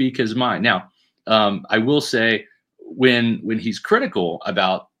will speak his mind. Now, I will say when he's critical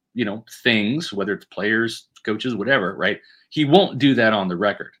about, things, whether it's players, coaches, whatever, right? He won't do that on the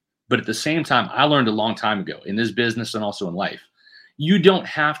record. But at the same time, I learned a long time ago in this business and also in life, you don't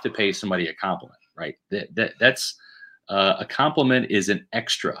have to pay somebody a compliment, right? That's a compliment is an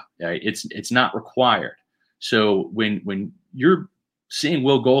extra. Right? It's not required. So when you're seeing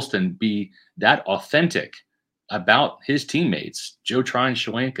Will Golston be that authentic about his teammates, Joe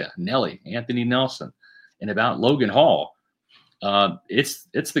Tryon-Shoyinka, Nelly, Anthony Nelson, and about Logan Hall, it's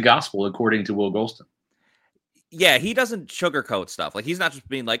the gospel according to Will Golston. Yeah, he doesn't sugarcoat stuff. Like, he's not just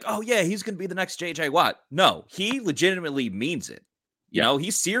being like, oh, yeah, he's going to be the next J.J. Watt. No, he legitimately means it.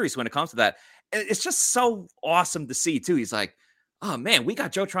 He's serious when it comes to that. And it's just so awesome to see, too. He's like, oh, man, we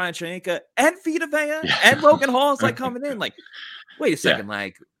got Joe Tryon-Shoyinka and Vita Vea and Logan Hall is, coming in. Like, wait a second. Yeah.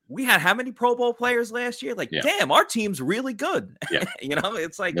 Like, we had how many Pro Bowl players last year? Like, damn, our team's really good. Yeah.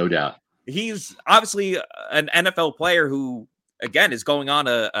 It's like, no doubt. He's obviously an NFL player who, again, is going on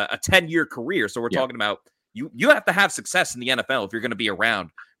a 10-year career. So we're talking about you have to have success in the NFL if you're going to be around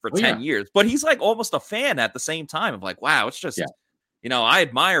for 10 years. But he's like almost a fan at the same time of like, wow, it's just I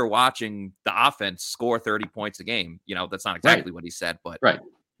admire watching the offense score 30 points a game. That's not exactly what he said, but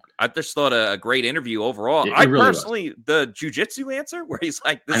I just thought a great interview overall. I really personally, the jiu-jitsu answer where he's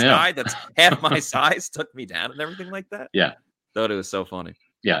like, this guy that's half my size took me down and everything like that. Yeah. Thought it was so funny.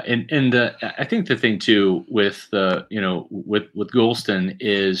 Yeah. And I think the thing too with with Golston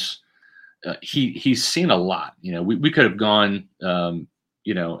is he's seen a lot. We could have gone, and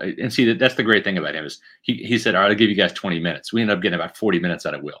see that's the great thing about him is he said, all right, I'll give you guys 20 minutes. We ended up getting about 40 minutes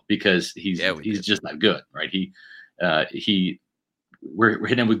out of Will because he's just not good. Right. We're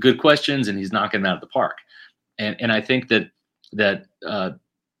hitting him with good questions and he's knocking them out of the park. And I think that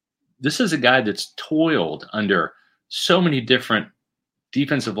this is a guy that's toiled under so many different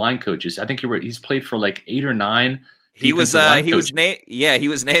defensive line coaches. I think he's played for like 8 or 9. He was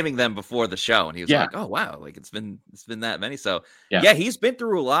naming them before the show, and he was like, "Oh wow, like it's been that many." So he's been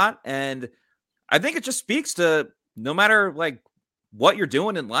through a lot, and I think it just speaks to no matter like what you're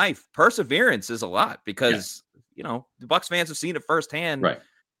doing in life, perseverance is a lot because the Bucs fans have seen it firsthand. Right,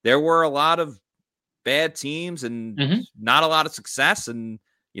 there were a lot of bad teams and not a lot of success, and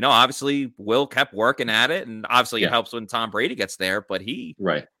obviously Will kept working at it, and obviously it helps when Tom Brady gets there, but he's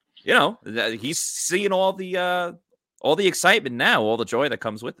seeing all the excitement now, all the joy that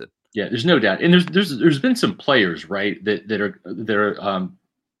comes with it. Yeah, there's no doubt. And there's been some players, right, that are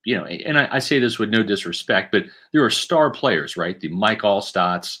and I say this with no disrespect, but there are star players, right? The Mike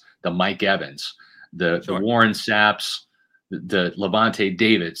Allstotts, the Mike Evans, the Warren Sapps, the Levante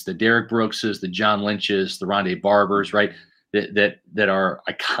Davids, the Derek Brookses, the John Lynches, the Rondé Barbers, right? That are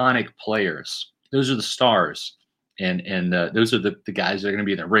iconic players. Those are the stars, and those are the guys that are going to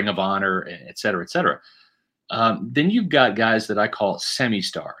be in the Ring of Honor, et cetera, et cetera. Then you've got guys that I call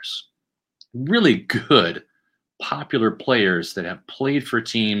semi-stars, really good, popular players that have played for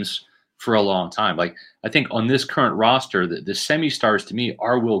teams for a long time. Like I think on this current roster, the semi-stars to me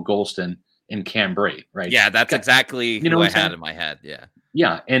are Will Golston and Cam Brate, right? Yeah, that's exactly who I had in my head. Yeah.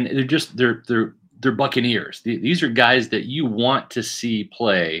 Yeah, and they're Buccaneers. These are guys that you want to see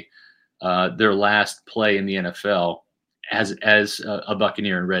play their last play in the NFL as a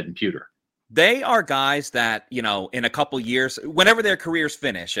Buccaneer in red and pewter. They are guys that, in a couple years, whenever their careers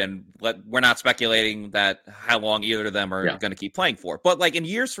finish, and we're not speculating that how long either of them are going to keep playing for, but like in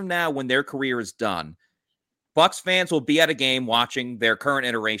years from now, when their career is done, Bucs fans will be at a game watching their current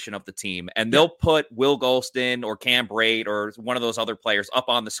iteration of the team, and they'll put Will Golston or Cam Brate or one of those other players up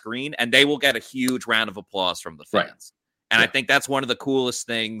on the screen, and they will get a huge round of applause from the fans. Right. And I think that's one of the coolest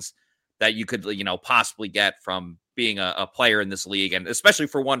things that you could, possibly get from being a player in this league, and especially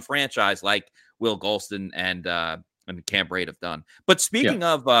for one franchise like Will Golston and Cam Brate have done. But speaking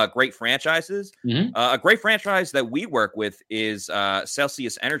of great franchises, a great franchise that we work with is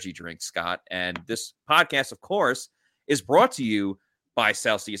Celsius Energy Drink, Scott. And this podcast, of course, is brought to you by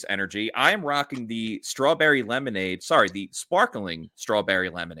Celsius Energy. I am rocking the sparkling strawberry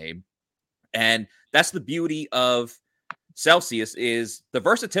lemonade. And that's the beauty of Celsius is the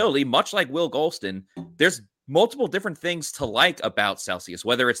versatility, much like Will Golston. There's multiple different things to like about Celsius,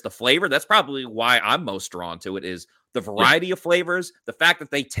 whether it's the flavor. That's probably why I'm most drawn to it, is the variety of flavors, the fact that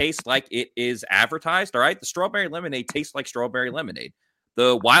they taste like it is advertised. All right. The strawberry lemonade tastes like strawberry lemonade.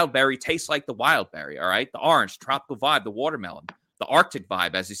 The wild berry tastes like the wild berry. All right. The orange, tropical vibe, the watermelon, the Arctic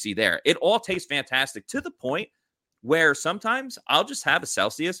vibe, as you see there. It all tastes fantastic, to the point where sometimes I'll just have a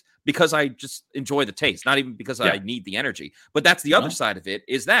Celsius because I just enjoy the taste, not even because I need the energy. But that's the other side of it,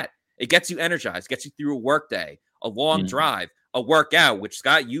 is that it gets you energized, gets you through a work day, a long drive, a workout, which,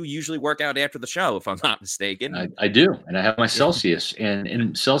 Scott, you usually work out after the show, if I'm not mistaken. I do, and I have my Celsius.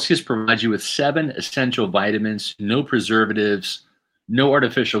 And Celsius provides you with 7 essential vitamins, no preservatives, no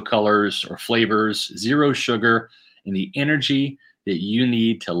artificial colors or flavors, 0 sugar, and the energy that you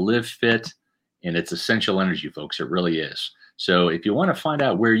need to live fit. And it's essential energy, folks. It really is. So if you want to find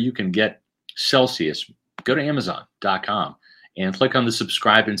out where you can get Celsius, go to Amazon.com and click on the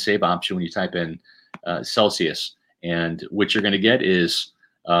subscribe and save option when you type in Celsius. And what you're going to get is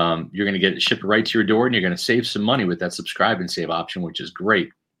you're going to get it shipped right to your door, and you're going to save some money with that subscribe and save option, which is great.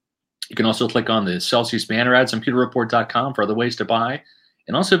 You can also click on the Celsius banner ads on pewterreport.com for other ways to buy.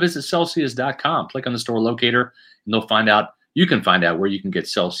 And also visit Celsius.com. Click on the store locator, and you can find out where you can get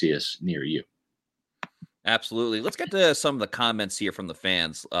Celsius near you. Absolutely. Let's get to some of the comments here from the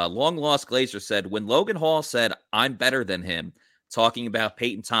fans. Long Lost Glazer said, when Logan Hall said, I'm better than him, talking about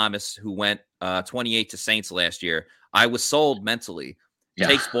Peyton Thomas, who went 28 to Saints last year, I was sold mentally.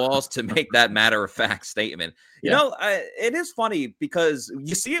 Takes balls to make that matter-of-fact statement. You know, it is funny because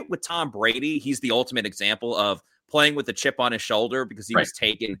you see it with Tom Brady. He's the ultimate example of playing with a chip on his shoulder because he was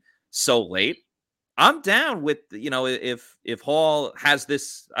taken so late. I'm down with, if Hall has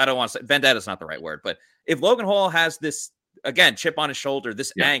this, I don't want to say vendetta is not the right word, but if Logan Hall has this, again, chip on his shoulder,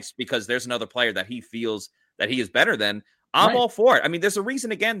 this angst because there's another player that he feels that he is better than, I'm all for it. I mean, there's a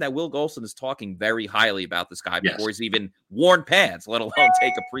reason, again, that Will Golston is talking very highly about this guy before he's even worn pads, let alone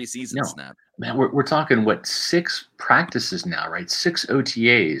take a preseason snap. Man, we're talking, 6 practices now, right? 6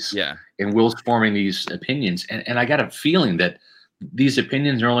 OTAs. Yeah. And Will's forming these opinions. And I got a feeling that these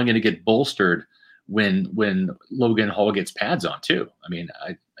opinions are only going to get bolstered when Logan Hall gets pads on too. I mean,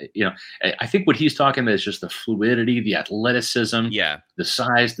 I think what he's talking about is just the fluidity, the athleticism, the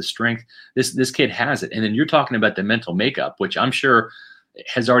size, the strength. This kid has it. And then you're talking about the mental makeup, which I'm sure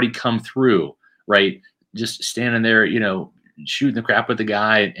has already come through, right? Just standing there, shooting the crap with the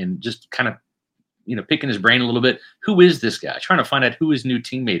guy and just kind of, picking his brain a little bit. Who is this guy? Trying to find out who his new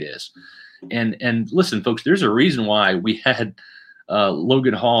teammate is. And listen, folks, there's a reason why we had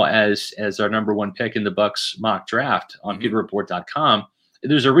Logan Hall as our number 1 pick in the Bucs mock draft on PeterReport.com.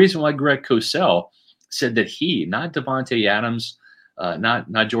 There's a reason why Greg Cosell said that he, not Devontae Adams,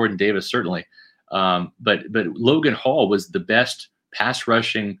 not Jordan Davis, certainly, but Logan Hall was the best pass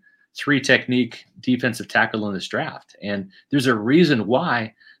rushing 3-technique defensive tackle in this draft. And there's a reason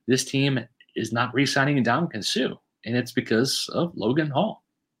why this team is not re-signing Ndamukong Suh, and it's because of Logan Hall.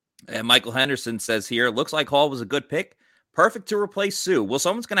 And Michael Henderson says here, looks like Hall was a good pick. Perfect to replace Suh. Well,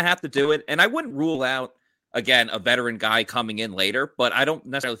 someone's going to have to do it. And I wouldn't rule out, again, a veteran guy coming in later, but I don't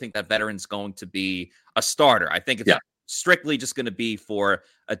necessarily think that veteran's going to be a starter. I think it's strictly just going to be for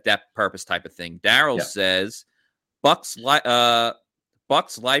a depth purpose type of thing. Daryl says, Bucks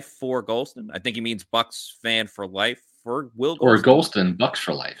life for Golston. I think he means Bucks fan for life for Will Golston. Or Golston, Bucks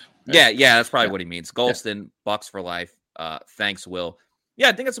for life. Yeah, that's probably what he means. Golston, Bucks for life. Thanks, Will. Yeah,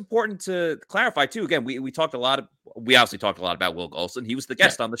 I think it's important to clarify too. Again, we obviously talked a lot about Will Golston. He was the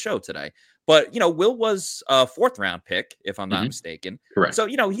guest on the show today. But Will was a 4th round pick, if I'm not mistaken. Correct. So,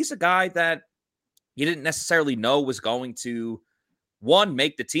 he's a guy that you didn't necessarily know was going to, 1,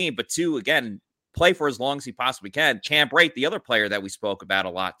 make the team, but 2, again, play for as long as he possibly can. Cam Brate, the other player that we spoke about a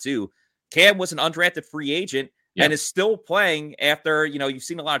lot too. Cam was an undrafted free agent and is still playing after, you've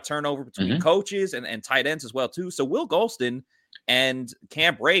seen a lot of turnover between coaches and tight ends as well too. So Will Golston and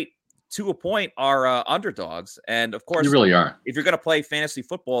Cam Brate, to a point, are underdogs. And of course, you really are. If you're going to play fantasy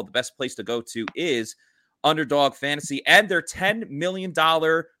football, the best place to go to is Underdog Fantasy and their $10 million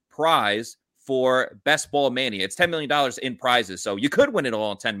prize for Best Ball Mania. It's $10 million in prizes. So you could win it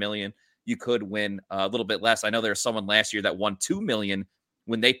all in $10 million. You could win a little bit less. I know there was someone last year that won $2 million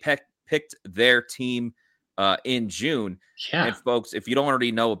when they picked their team in June. Yeah. And folks, if you don't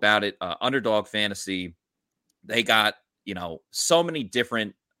already know about it, Underdog Fantasy, they got, so many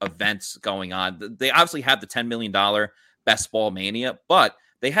different events going on. They obviously have the $10 million Best Ball Mania, but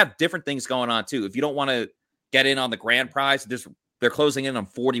they have different things going on too. If you don't want to get in on the grand prize, they're closing in on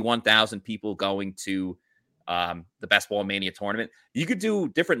 41,000 people going to the Best Ball Mania tournament. You could do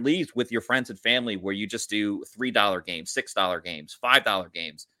different leagues with your friends and family where you just do $3 games, $6 games, $5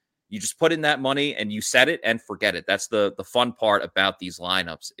 games. You just put in that money and you set it and forget it. That's the fun part about these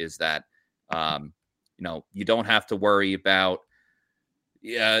lineups is that, you don't have to worry about,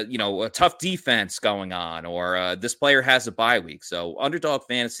 a tough defense going on or this player has a bye week. So Underdog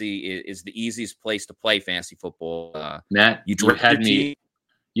Fantasy is the easiest place to play fantasy football. Matt, you had me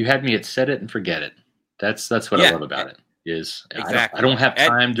at set it and forget it. That's what I love about it. Is exactly. I don't have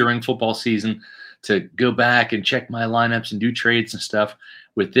time during football season to go back and check my lineups and do trades and stuff.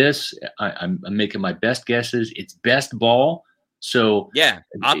 With this, I'm making my best guesses. It's best ball. So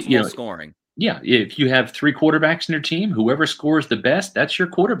optimal scoring. Yeah, if you have 3 quarterbacks in your team, whoever scores the best, that's your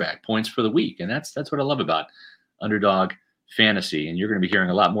quarterback points for the week. And that's what I love about Underdog Fantasy. And you're going to be hearing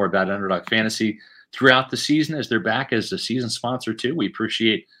a lot more about Underdog Fantasy throughout the season as they're back as a season sponsor too. We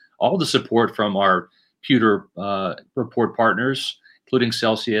appreciate all the support from our Pewter Report partners, including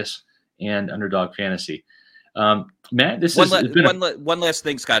Celsius and Underdog Fantasy. Matt, this one last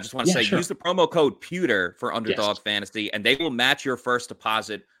thing, Scott. Just want to say, use the promo code Pewter for Underdog Fantasy, and they will match your first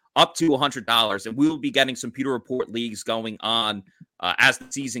deposit up to $100. And we will be getting some Pewter Report leagues going on as the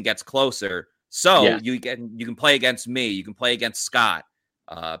season gets closer. So you can play against me, you can play against Scott,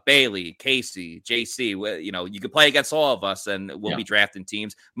 Bailey, Casey, JC. You can play against all of us, and we'll be drafting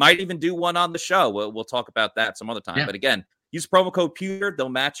teams. Might even do one on the show. We'll talk about that some other time. Yeah. But again, use promo code Pewter. They'll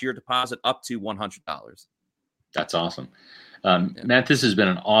match your deposit up to $100. That's awesome. Matt, this has been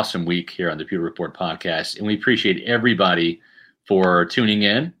an awesome week here on the Pewter Report podcast, and we appreciate everybody for tuning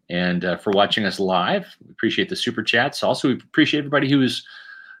in and for watching us live. We appreciate the super chats. Also, we appreciate everybody who is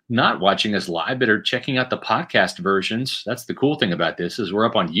not watching us live but are checking out the podcast versions. That's the cool thing about this is we're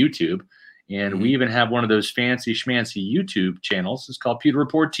up on YouTube, And we even have one of those fancy schmancy YouTube channels. It's called Pewter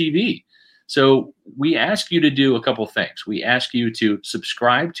Report TV. So we ask you to do a couple things. We ask you to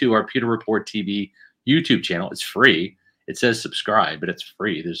subscribe to our Pewter Report TV YouTube channel. It's free. It says subscribe, but it's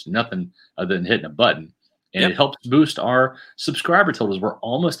free. There's nothing other than hitting a button. And it helps boost our subscriber totals. We're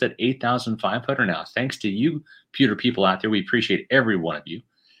almost at 8,500 now. Thanks to you, Pewter people out there. We appreciate every one of you.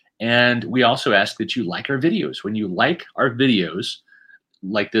 And we also ask that you like our videos. When you like our videos,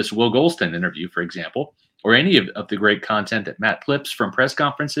 like this Will Golston interview, for example, or any of the great content that Matt clips from press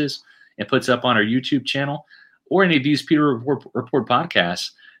conferences and puts up on our YouTube channel, or any of these Pewter Report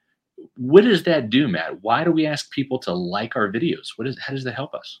podcasts, what does that do, Matt? Why do we ask people to like our videos? How does that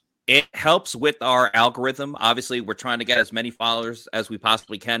help us? It helps with our algorithm. Obviously, we're trying to get as many followers as we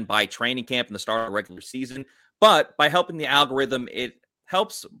possibly can by training camp and the start of the regular season. But by helping the algorithm, it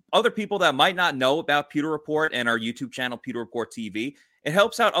helps other people that might not know about Pewter Report and our YouTube channel, Pewter Report TV. It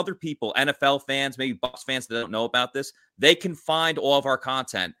helps out other people, NFL fans, maybe Bucs fans that don't know about this. They can find all of our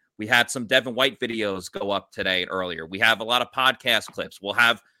content. We had some Devin White videos go up today and earlier. We have a lot of podcast clips. We'll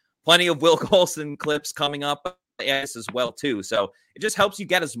have plenty of Will Golston clips coming up as well too. So it just helps you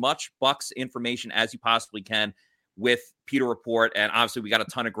get as much Bucs information as you possibly can with Pewter Report. And obviously we got a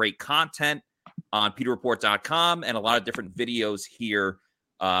ton of great content on pewterreport.com and a lot of different videos here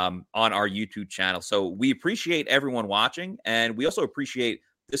on our YouTube channel. So we appreciate everyone watching, and we also appreciate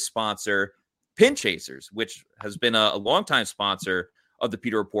this sponsor, Pin Chasers, which has been a longtime sponsor of the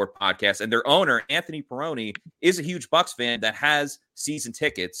Pewter Report podcast, and their owner, Anthony Peroni, is a huge Bucs fan that has season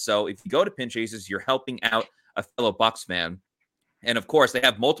tickets. So if you go to Pin Chasers, you're helping out a fellow Bucs fan. And of course, they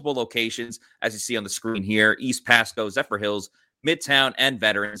have multiple locations, as you see on the screen here: East Pasco, Zephyr Hills, Midtown, and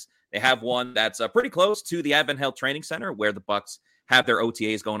Veterans. They have one that's pretty close to the Advent Health Training Center, where the Bucs have their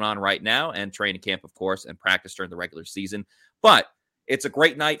OTAs going on right now, and training camp, of course, and practice during the regular season. But it's a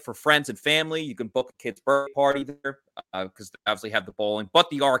great night for friends and family. You can book a kid's birthday party there because they obviously have the bowling, but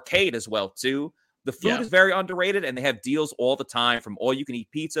the arcade as well, too. The food is very underrated, and they have deals all the time, from all-you-can-eat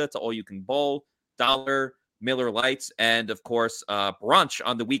pizza to all-you-can bowl, dollar, Miller Lights, and, of course, brunch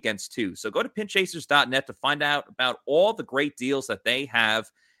on the weekends, too. So go to pinchasers.net to find out about all the great deals that they have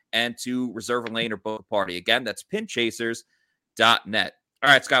and to reserve a lane or book a party. Again, that's pinchasers.net. All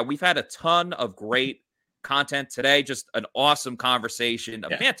right, Scott, we've had a ton of great content today. Just an awesome conversation,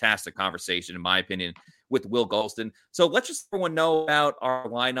 a fantastic conversation, in my opinion, with Will Golston. So let's just let everyone know about our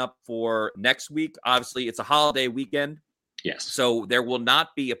lineup for next week. Obviously, it's a holiday weekend. Yes. So there will not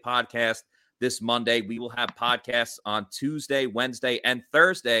be a podcast this Monday. We will have podcasts on Tuesday, Wednesday, and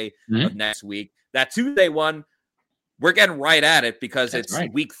Thursday of next week. That Tuesday one, we're getting right at it because it's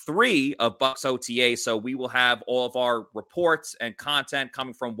week 3 of Bucs OTA. So we will have all of our reports and content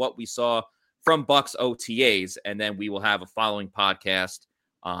coming from what we saw from Bucs OTAs. And then we will have a following podcast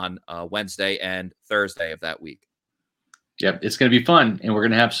on Wednesday and Thursday of that week. Yep, it's going to be fun. And we're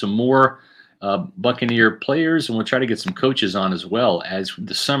going to have some more Buccaneer players, and we'll try to get some coaches on as well as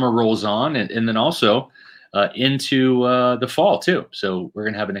the summer rolls on, and then also into the fall too. So we're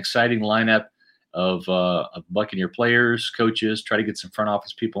going to have an exciting lineup of Buccaneer players, coaches, try to get some front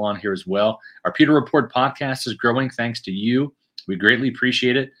office people on here as well. Our Pewter Report podcast is growing thanks to you. We greatly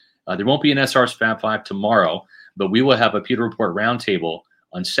appreciate it. There won't be an SR's Fab 5 tomorrow, but we will have a Pewter Report roundtable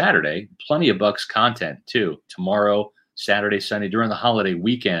on Saturday. Plenty of Bucs content too. Tomorrow, Saturday, Sunday, during the holiday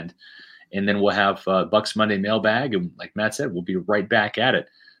weekend. And then we'll have Bucs Monday mailbag. And like Matt said, we'll be right back at it.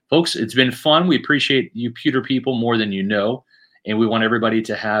 Folks, it's been fun. We appreciate you Pewter people more than you know. And we want everybody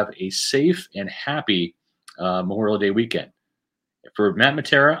to have a safe and happy Memorial Day weekend. For Matt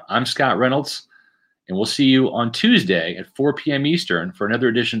Matera, I'm Scott Reynolds. And we'll see you on Tuesday at 4 p.m. Eastern for another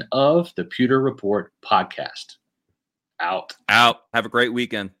edition of the Pewter Report podcast. Out. Have a great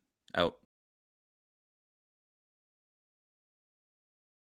weekend.